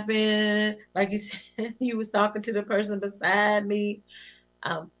going to happen. Like you said, you was talking to the person beside me.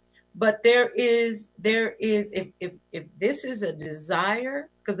 But there is, if this is a desire,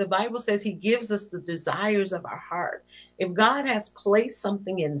 because the Bible says he gives us the desires of our heart. If God has placed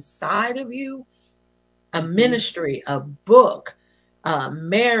something inside of you, a ministry, a book, a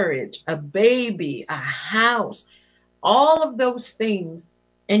marriage, a baby, a house, all of those things,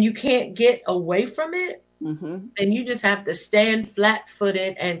 and you can't get away from it, then you just have to stand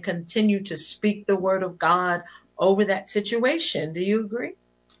flat-footed and continue to speak the word of God over that situation. Do you agree?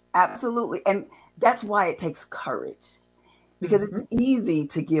 Absolutely. And that's why it takes courage. because it's easy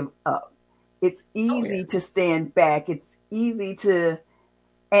to give up. It's easy to stand back. It's easy to,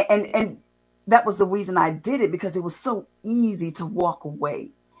 and that was the reason I did it, because it was so easy to walk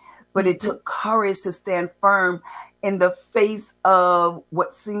away. But it took courage to stand firm in the face of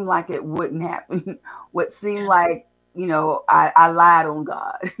what seemed like it wouldn't happen. What seemed like, I lied on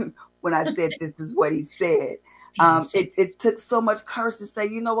God when I said this is what he said. It took so much courage to say,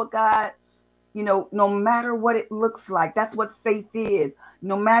 you know what, God, no matter what it looks like, that's what faith is.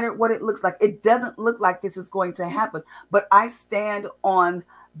 No matter what it looks like, it doesn't look like this is going to happen, but I stand on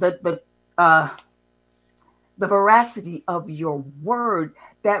the veracity of your word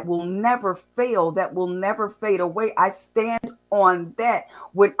that will never fail, that will never fade away. I stand on that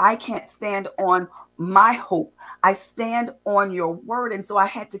when I can't stand on my hope. I stand on your word. And so I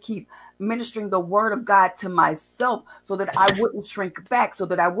had to keep ministering the word of God to myself so that I wouldn't shrink back, so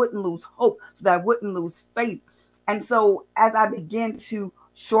that I wouldn't lose hope, so that I wouldn't lose faith. And so as I began to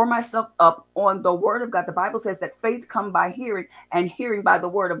shore myself up on the word of God, the Bible says that faith comes by hearing, and hearing by the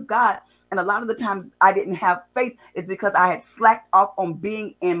word of God. And a lot of the times I didn't have faith is because I had slacked off on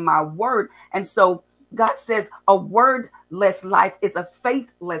being in my word. And so God says a wordless life is a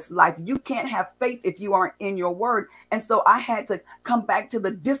faithless life. You can't have faith if you aren't in your word. And so I had to come back to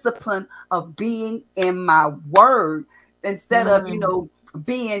the discipline of being in my word instead of,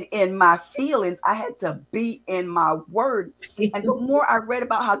 being in my feelings. I had to be in my word. And the more I read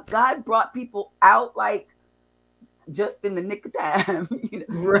about how God brought people out, like just in the nick of time,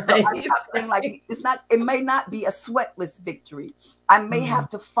 Right. So I'm saying, like, it may not be a sweatless victory. I may have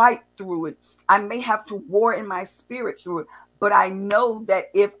to fight through it. I may have to war in my spirit through it. But I know that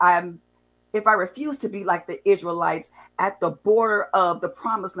if I refuse to be like the Israelites at the border of the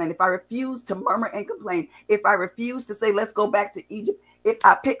promised land, if I refuse to murmur and complain, if I refuse to say, let's go back to Egypt, if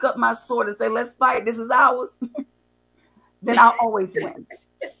I pick up my sword and say, let's fight, this is ours, then I'll always win.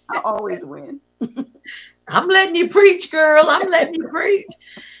 I'll always win. I'm letting you preach, girl. I'm letting you preach.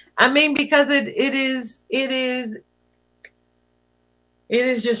 I mean, because it is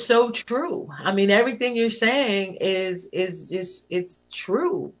just so true. I mean, everything you're saying is just, it's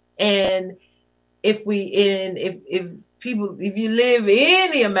true. And if you live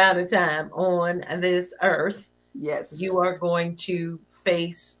any amount of time on this earth, yes, you are going to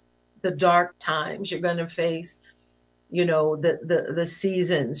face the dark times. You're going to face, the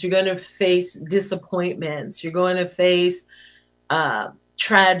seasons. You're going to face disappointments. You're going to face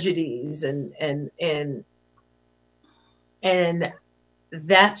tragedies, and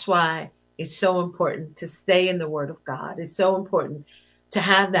that's why it's so important to stay in the Word of God. It's so important to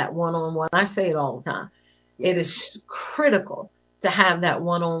have that one-on-one. I say it all the time. It is critical to have that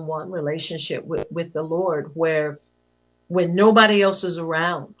one-on-one relationship with the Lord, where when nobody else is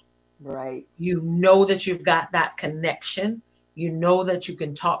around, right, you know that you've got that connection. You know that you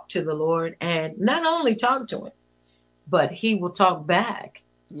can talk to the Lord, and not only talk to him, but he will talk back.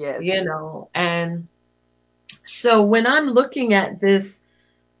 Yes. And so when I'm looking at this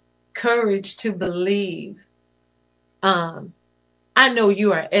courage to believe, I know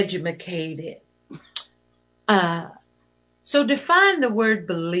you are educated. So define the word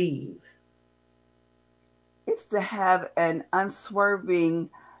believe. It's to have an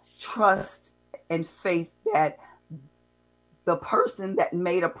unswerving trust and faith that the person that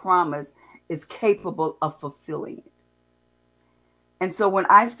made a promise is capable of fulfilling it. And so when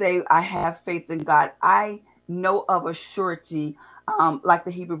I say I have faith in God, I know of a surety, like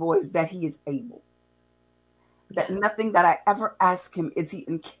the Hebrew boys, that he is able. That nothing that I ever ask him is he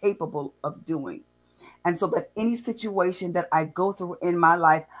incapable of doing. And so that any situation that I go through in my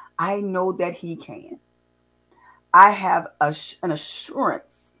life, I know that he can. I have an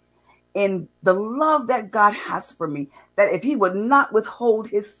assurance in the love that God has for me, that if he would not withhold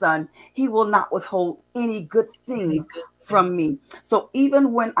his son, he will not withhold any good thing from me. So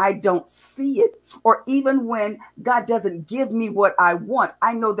even when I don't see it, or even when God doesn't give me what I want,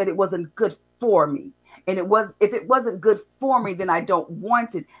 I know that it wasn't good for me. And if it wasn't good for me, then I don't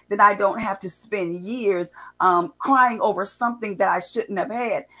want it. Then I don't have to spend years crying over something that I shouldn't have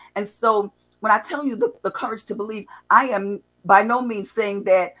had. And so when I tell you the courage to believe, I am by no means saying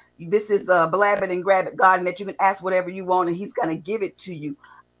that this is a blab it and grab it God, and that you can ask whatever you want and he's going to give it to you.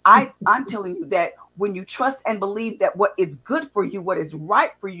 I'm telling you that when you trust and believe that what is good for you, what is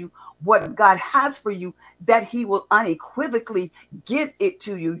right for you, what God has for you, that he will unequivocally give it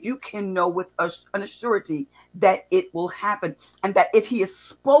to you, you can know with an assurity that it will happen. And that if he has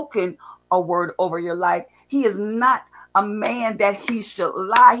spoken a word over your life, he is not a man that he should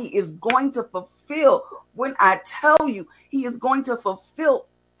lie. He is going to fulfill. When I tell you, he is going to fulfill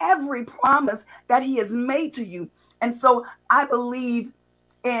every promise that he has made to you. And so I believe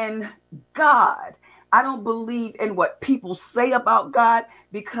in God. I don't believe in what people say about God,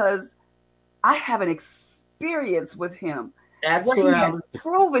 because I have an experience with him That's where where he I has was.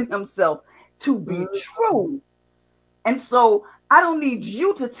 proven himself to be Mhm. true. And so I don't need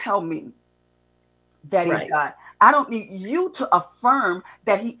you to tell me that he's Right. God. I don't need you to affirm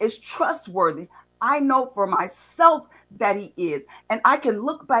that he is trustworthy. I know for myself that he is. And I can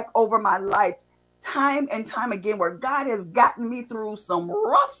look back over my life time and time again where God has gotten me through some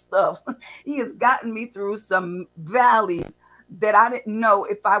rough stuff. He has gotten me through some valleys that I didn't know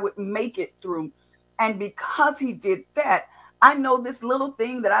if I would make it through. And because he did that, I know this little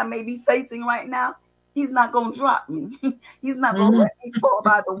thing that I may be facing right now, he's not going to drop me. He's not going to Mhm. let me fall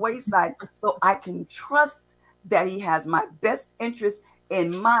by the wayside. So I can trust that he has my best interest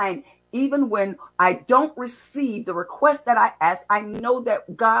in mind. Even when I don't receive the request that I ask, I know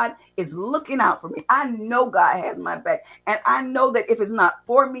that God is looking out for me. I know God has my back. And I know that if it's not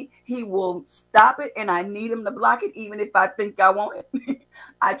for me, he will stop it. And I need him to block it, even if I think I want it.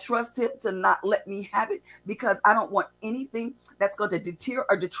 I trust him to not let me have it, because I don't want anything that's going to deter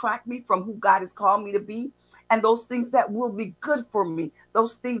or detract me from who God has called me to be. And those things that will be good for me,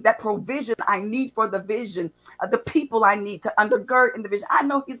 those things, that provision I need for the vision, the people I need to undergird in the vision. I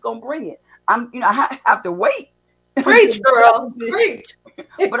know he's going to bring it. I have to wait until Preach, he girl. does it, Preach.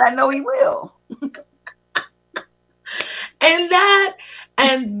 but I know he will. And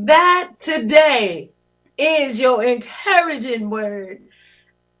that today is your encouraging word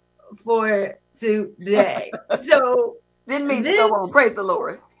for today. So Didn't mean to go on. this Praise the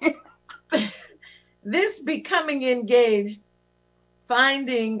Lord. this becoming engaged,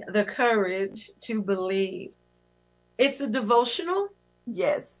 finding the courage to believe. It's a devotional.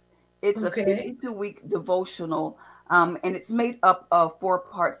 Yes, it's a Okay. 52-week devotional, and it's made up of 4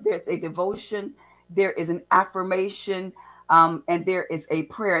 parts. There's a devotion, there is an affirmation, and there is a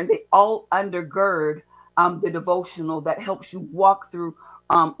prayer, and they all undergird the devotional that helps you walk through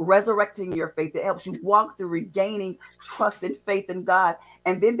resurrecting your faith, that helps you walk through regaining trust and faith in God.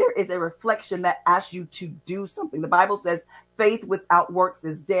 And then there is a reflection that asks you to do something. The Bible says faith without works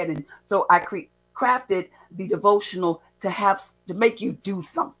is dead. And so I crafted the devotional to make you do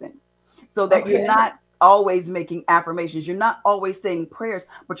something, so that you're Okay. not always making affirmations, you're not always saying prayers,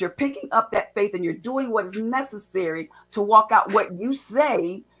 but you're picking up that faith and you're doing what is necessary to walk out what you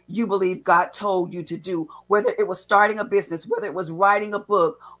say you believe God told you to do, whether it was starting a business, whether it was writing a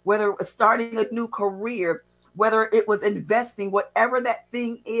book, whether it was starting a new career, whether it was investing, whatever that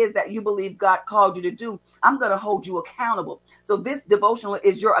thing is that you believe God called you to do. I'm going to hold you accountable. So this devotional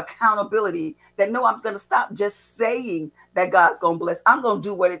is your accountability, that no, I'm going to stop just saying that God's going to bless. I'm going to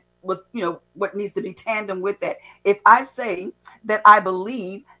do what it was, what needs to be tandem with that. If I say that I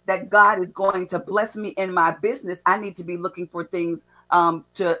believe that God is going to bless me in my business, I need to be looking for things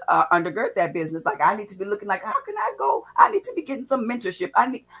to undergird that business. Like, I need to be looking like, how can I go? I need to be getting some mentorship.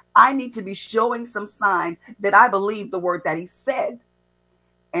 I need to be showing some signs that I believe the word that he said.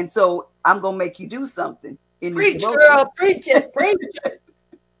 And so I'm going to make you do something in this Preach, devotion. girl. Preach it. Preach it.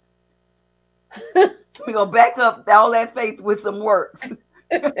 We're going to back up all that faith with some works.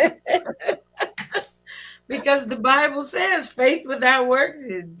 Because the Bible says faith without works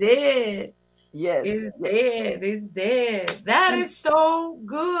is dead. Yes. It's dead. It's dead. That is so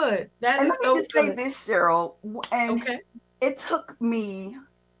good. That And is let me so just say good. this, Cheryl, and Okay. it took me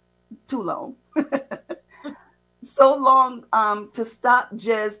too long, so long to stop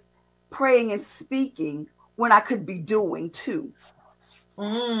just praying and speaking when I could be doing too.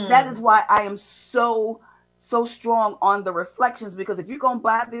 That is why I am so strong on the reflections, because if you're gonna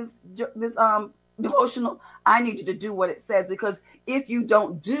buy this devotional, I need you to do what it says, because if you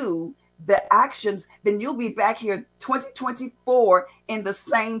don't do the actions, then you'll be back here 2024 in the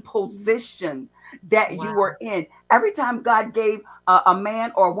same position that you were in. Every time God gave a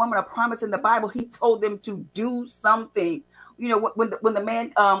man or a woman a promise in the Bible, he told them to do something. When the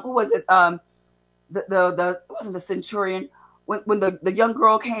man, who was it, it wasn't the centurion, when the young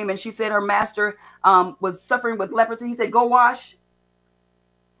girl came and she said her master was suffering with leprosy, he said, go wash.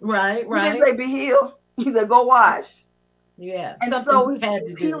 Right. He didn't say be healed. He said, go wash. Yeah. And Something so he had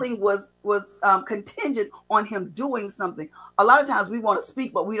his to do. healing was contingent on him doing something. A lot of times we want to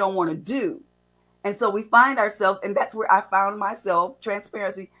speak, but we don't want to do. And so we find ourselves, and that's where I found myself,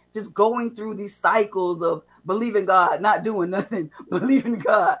 transparency, just going through these cycles of believing God, not doing nothing, believing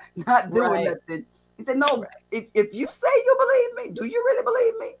God, not doing Right. nothing. He said, no, if you say you believe me, do you really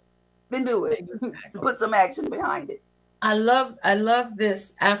believe me? Then do it. Exactly. Put some action behind it. I love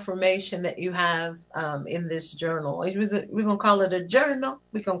this affirmation that you have in this journal. We're gonna call it a journal.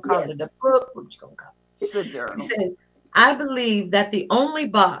 We're gonna call Yes, it a book. What you gonna call it's a it? It journal. says, "I believe that the only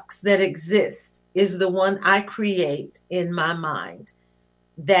box that exists is the one I create in my mind.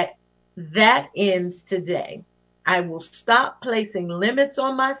 That ends today. I will stop placing limits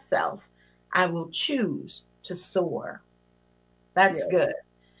on myself. I will choose to soar." That's Yes. good.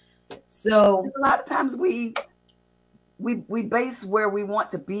 So, A lot of times we base where we want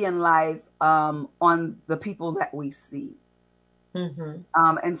to be in life on the people that we see. mhm,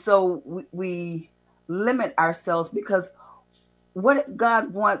 And so we limit ourselves because what if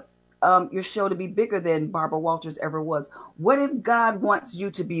God wants your show to be bigger than Barbara Walters ever was? What if God wants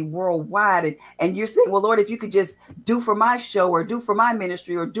you to be worldwide and you're saying, well, Lord, if you could just do for my show or do for my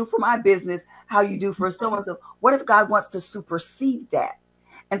ministry or do for my business how you do for so and so? What if God wants to supersede that?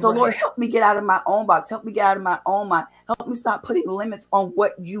 And so, Lord, right. help me get out of my own box. Help me get out of my own mind. Help me stop putting limits on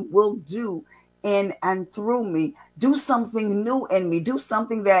what you will do in and through me. Do something new in me. Do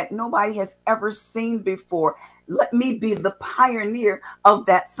something that nobody has ever seen before. Let me be the pioneer of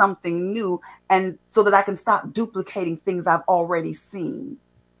that something new, and so that I can stop duplicating things I've already seen.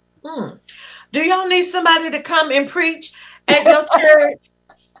 Hmm. Do y'all need somebody to come and preach at your church?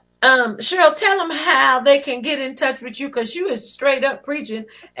 Cheryl, tell them how they can get in touch with you because you is straight up preaching,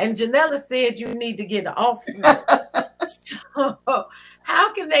 and Janella said you need to get an offering. So,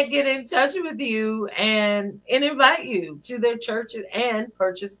 how can they get in touch with you and invite you to their churches and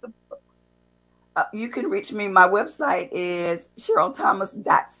purchase the books? You can reach me. My website is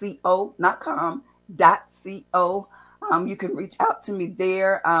CherylThomas.co, not com, .co. You can reach out to me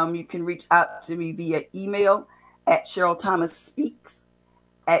there. You can reach out to me via email at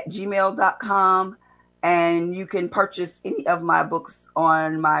CherylThomasSpeaks@gmail.com. And you can purchase any of my books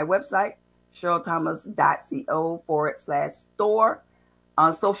on my website, CherylThomas.co/store.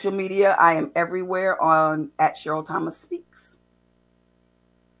 On social media, I am everywhere on at Cheryl Thomas Speaks.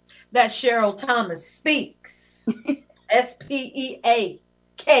 That Cheryl Thomas Speaks. SPEAKS.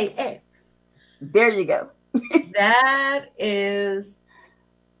 There you go. That is,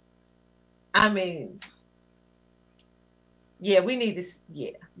 I mean, yeah, we need to,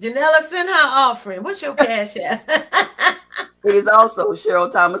 yeah. Janella, send her offering. What's your cash app? It is also Cheryl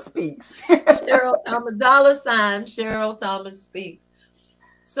Thomas Speaks. Cheryl, I'm a $ Cheryl Thomas Speaks.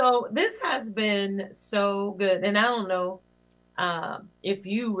 So this has been so good. And I don't know if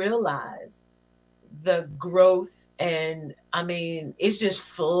you realize the growth, and I mean, it's just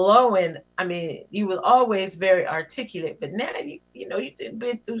flowing. I mean, you were always very articulate, but now you know you've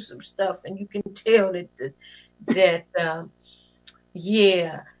been through some stuff, and you can tell that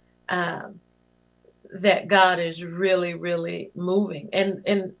yeah, um, that God is really really moving,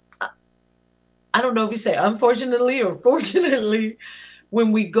 and I don't know if you say unfortunately or fortunately,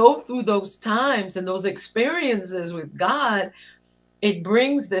 when we go through those times and those experiences with God, it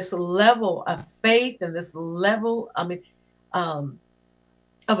brings this level of faith and this level, I mean, um,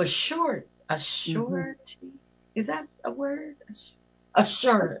 of assurity. Is that a word?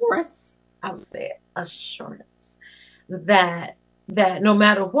 Assurance. I would say it, assurance that no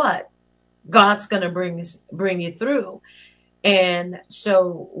matter what, God's going to bring you through. And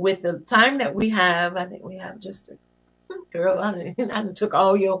so, with the time that we have, I think we have just a girl. I took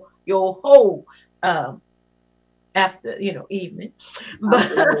all your whole after evening,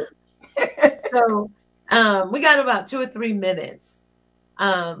 but so we got about 2 or 3 minutes.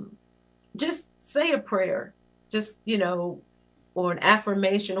 Just say a prayer, just or an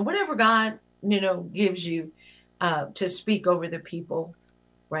affirmation or whatever God gives you to speak over the people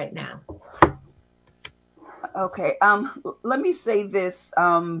right now. Okay. Let me say this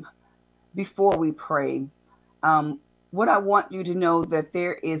before we pray. What I want you to know that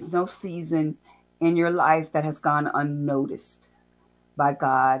there is no season in your life that has gone unnoticed by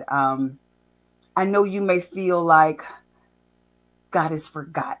God. I know you may feel like God has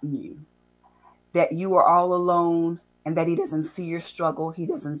forgotten you, that you are all alone, and that He doesn't see your struggle. He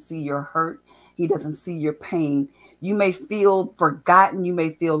doesn't see your hurt. He doesn't see your pain. You may feel forgotten. You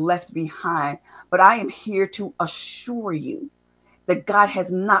may feel left behind. But I am here to assure you that God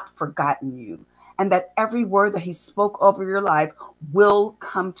has not forgotten you, and that every word that He spoke over your life will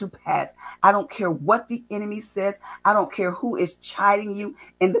come to pass. I don't care what the enemy says. I don't care who is chiding you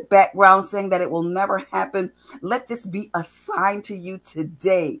in the background saying that it will never happen. Let this be a sign to you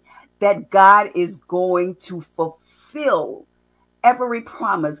today that God is going to fulfill every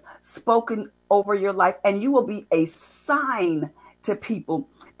promise spoken over your life, and you will be a sign to people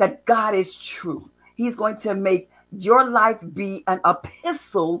that God is true. He's going to make your life be an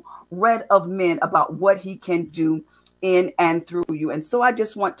epistle read of men about what He can do in and through you. And so I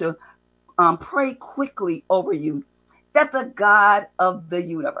just want to pray quickly over you that the God of the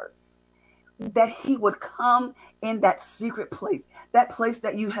universe, that he would come in that secret place, that place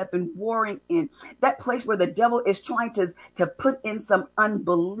that you have been warring in, that place where the devil is trying to put in some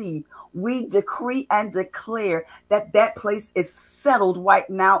unbelief. We decree and declare that that place is settled right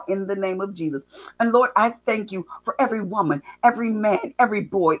now in the name of Jesus. And Lord, I thank you for every woman, every man, every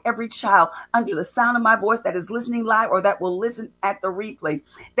boy, every child under the sound of my voice that is listening live or that will listen at the replay,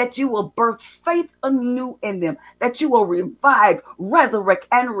 that you will birth faith anew in them, that you will revive, resurrect,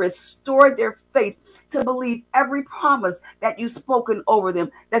 and restore their faith to believe every promise that you've spoken over them,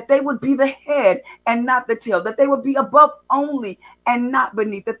 that they would be the head and not the tail, that they would be above only and not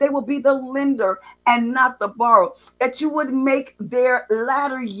beneath, that they will be the lender and not the borrower, that you would make their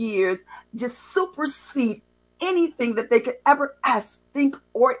latter years just supersede anything that they could ever ask, think,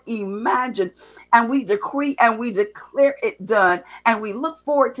 or imagine. And we decree and we declare it done. And we look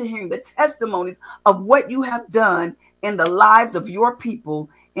forward to hearing the testimonies of what you have done in the lives of your people.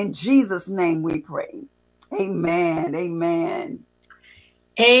 In Jesus' name we pray. Amen. Amen.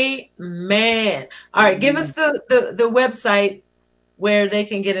 Amen. All right. Give us the website where they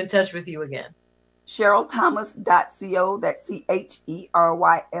can get in touch with you again. CherylThomas.co. That's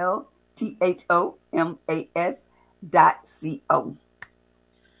CherylThomas.co.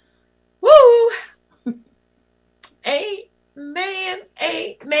 Woo! Amen.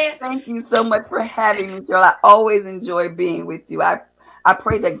 Amen. Thank you so much for having me, Cheryl. I always enjoy being with you. I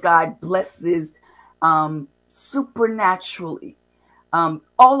pray that God blesses supernaturally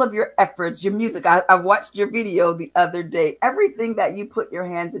all of your efforts, your music. I watched your video the other day. Everything that you put your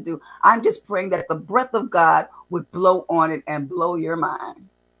hands to do, I'm just praying that the breath of God would blow on it and blow your mind.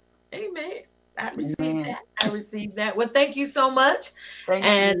 Amen. I received that. I received that. Well, thank you so much.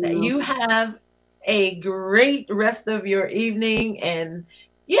 Thank you. You have a great rest of your evening. And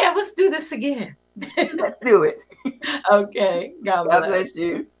yeah, let's do this again. Let's do it. Okay. God bless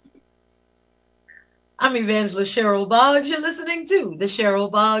you. I'm Evangelist Cheryl Boggs. You're listening to The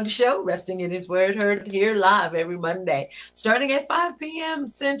Cheryl Boggs Show, Resting in His Word, heard here live every Monday, starting at 5 p.m.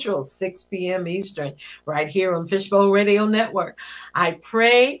 Central, 6 p.m. Eastern, right here on Fishbowl Radio Network. I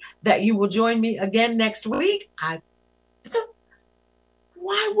pray that you will join me again next week.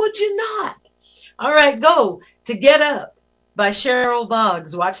 Why would you not? All right, go to Get Up by Cheryl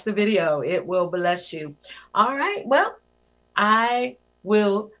Boggs. Watch the video. It will bless you. All right, well, I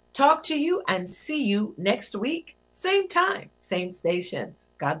will talk to you and see you next week. Same time, same station.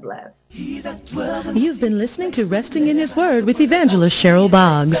 God bless. You've been listening to Resting in His Word with Evangelist Cheryl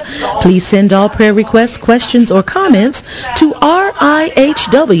Boggs. Please send all prayer requests, questions, or comments to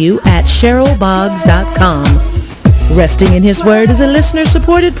rihw@cherylboggs.com. Resting in His Word is a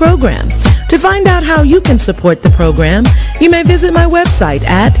listener-supported program. To find out how you can support the program, you may visit my website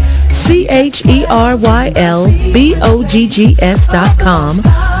at CherylBoggs.com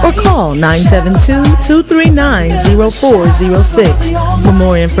or call 972-239-0406 for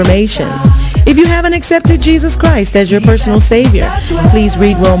more information. If you haven't accepted Jesus Christ as your personal Savior, please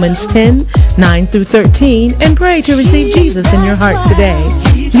read Romans 10:9-13 and pray to receive Jesus in your heart today.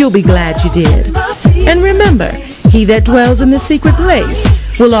 You'll be glad you did. And remember, he that dwells in the secret place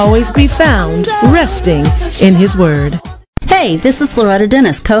will always be found resting in his word. Hey, this is Loretta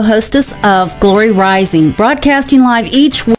Dennis, co-hostess of Glory Rising, broadcasting live each week.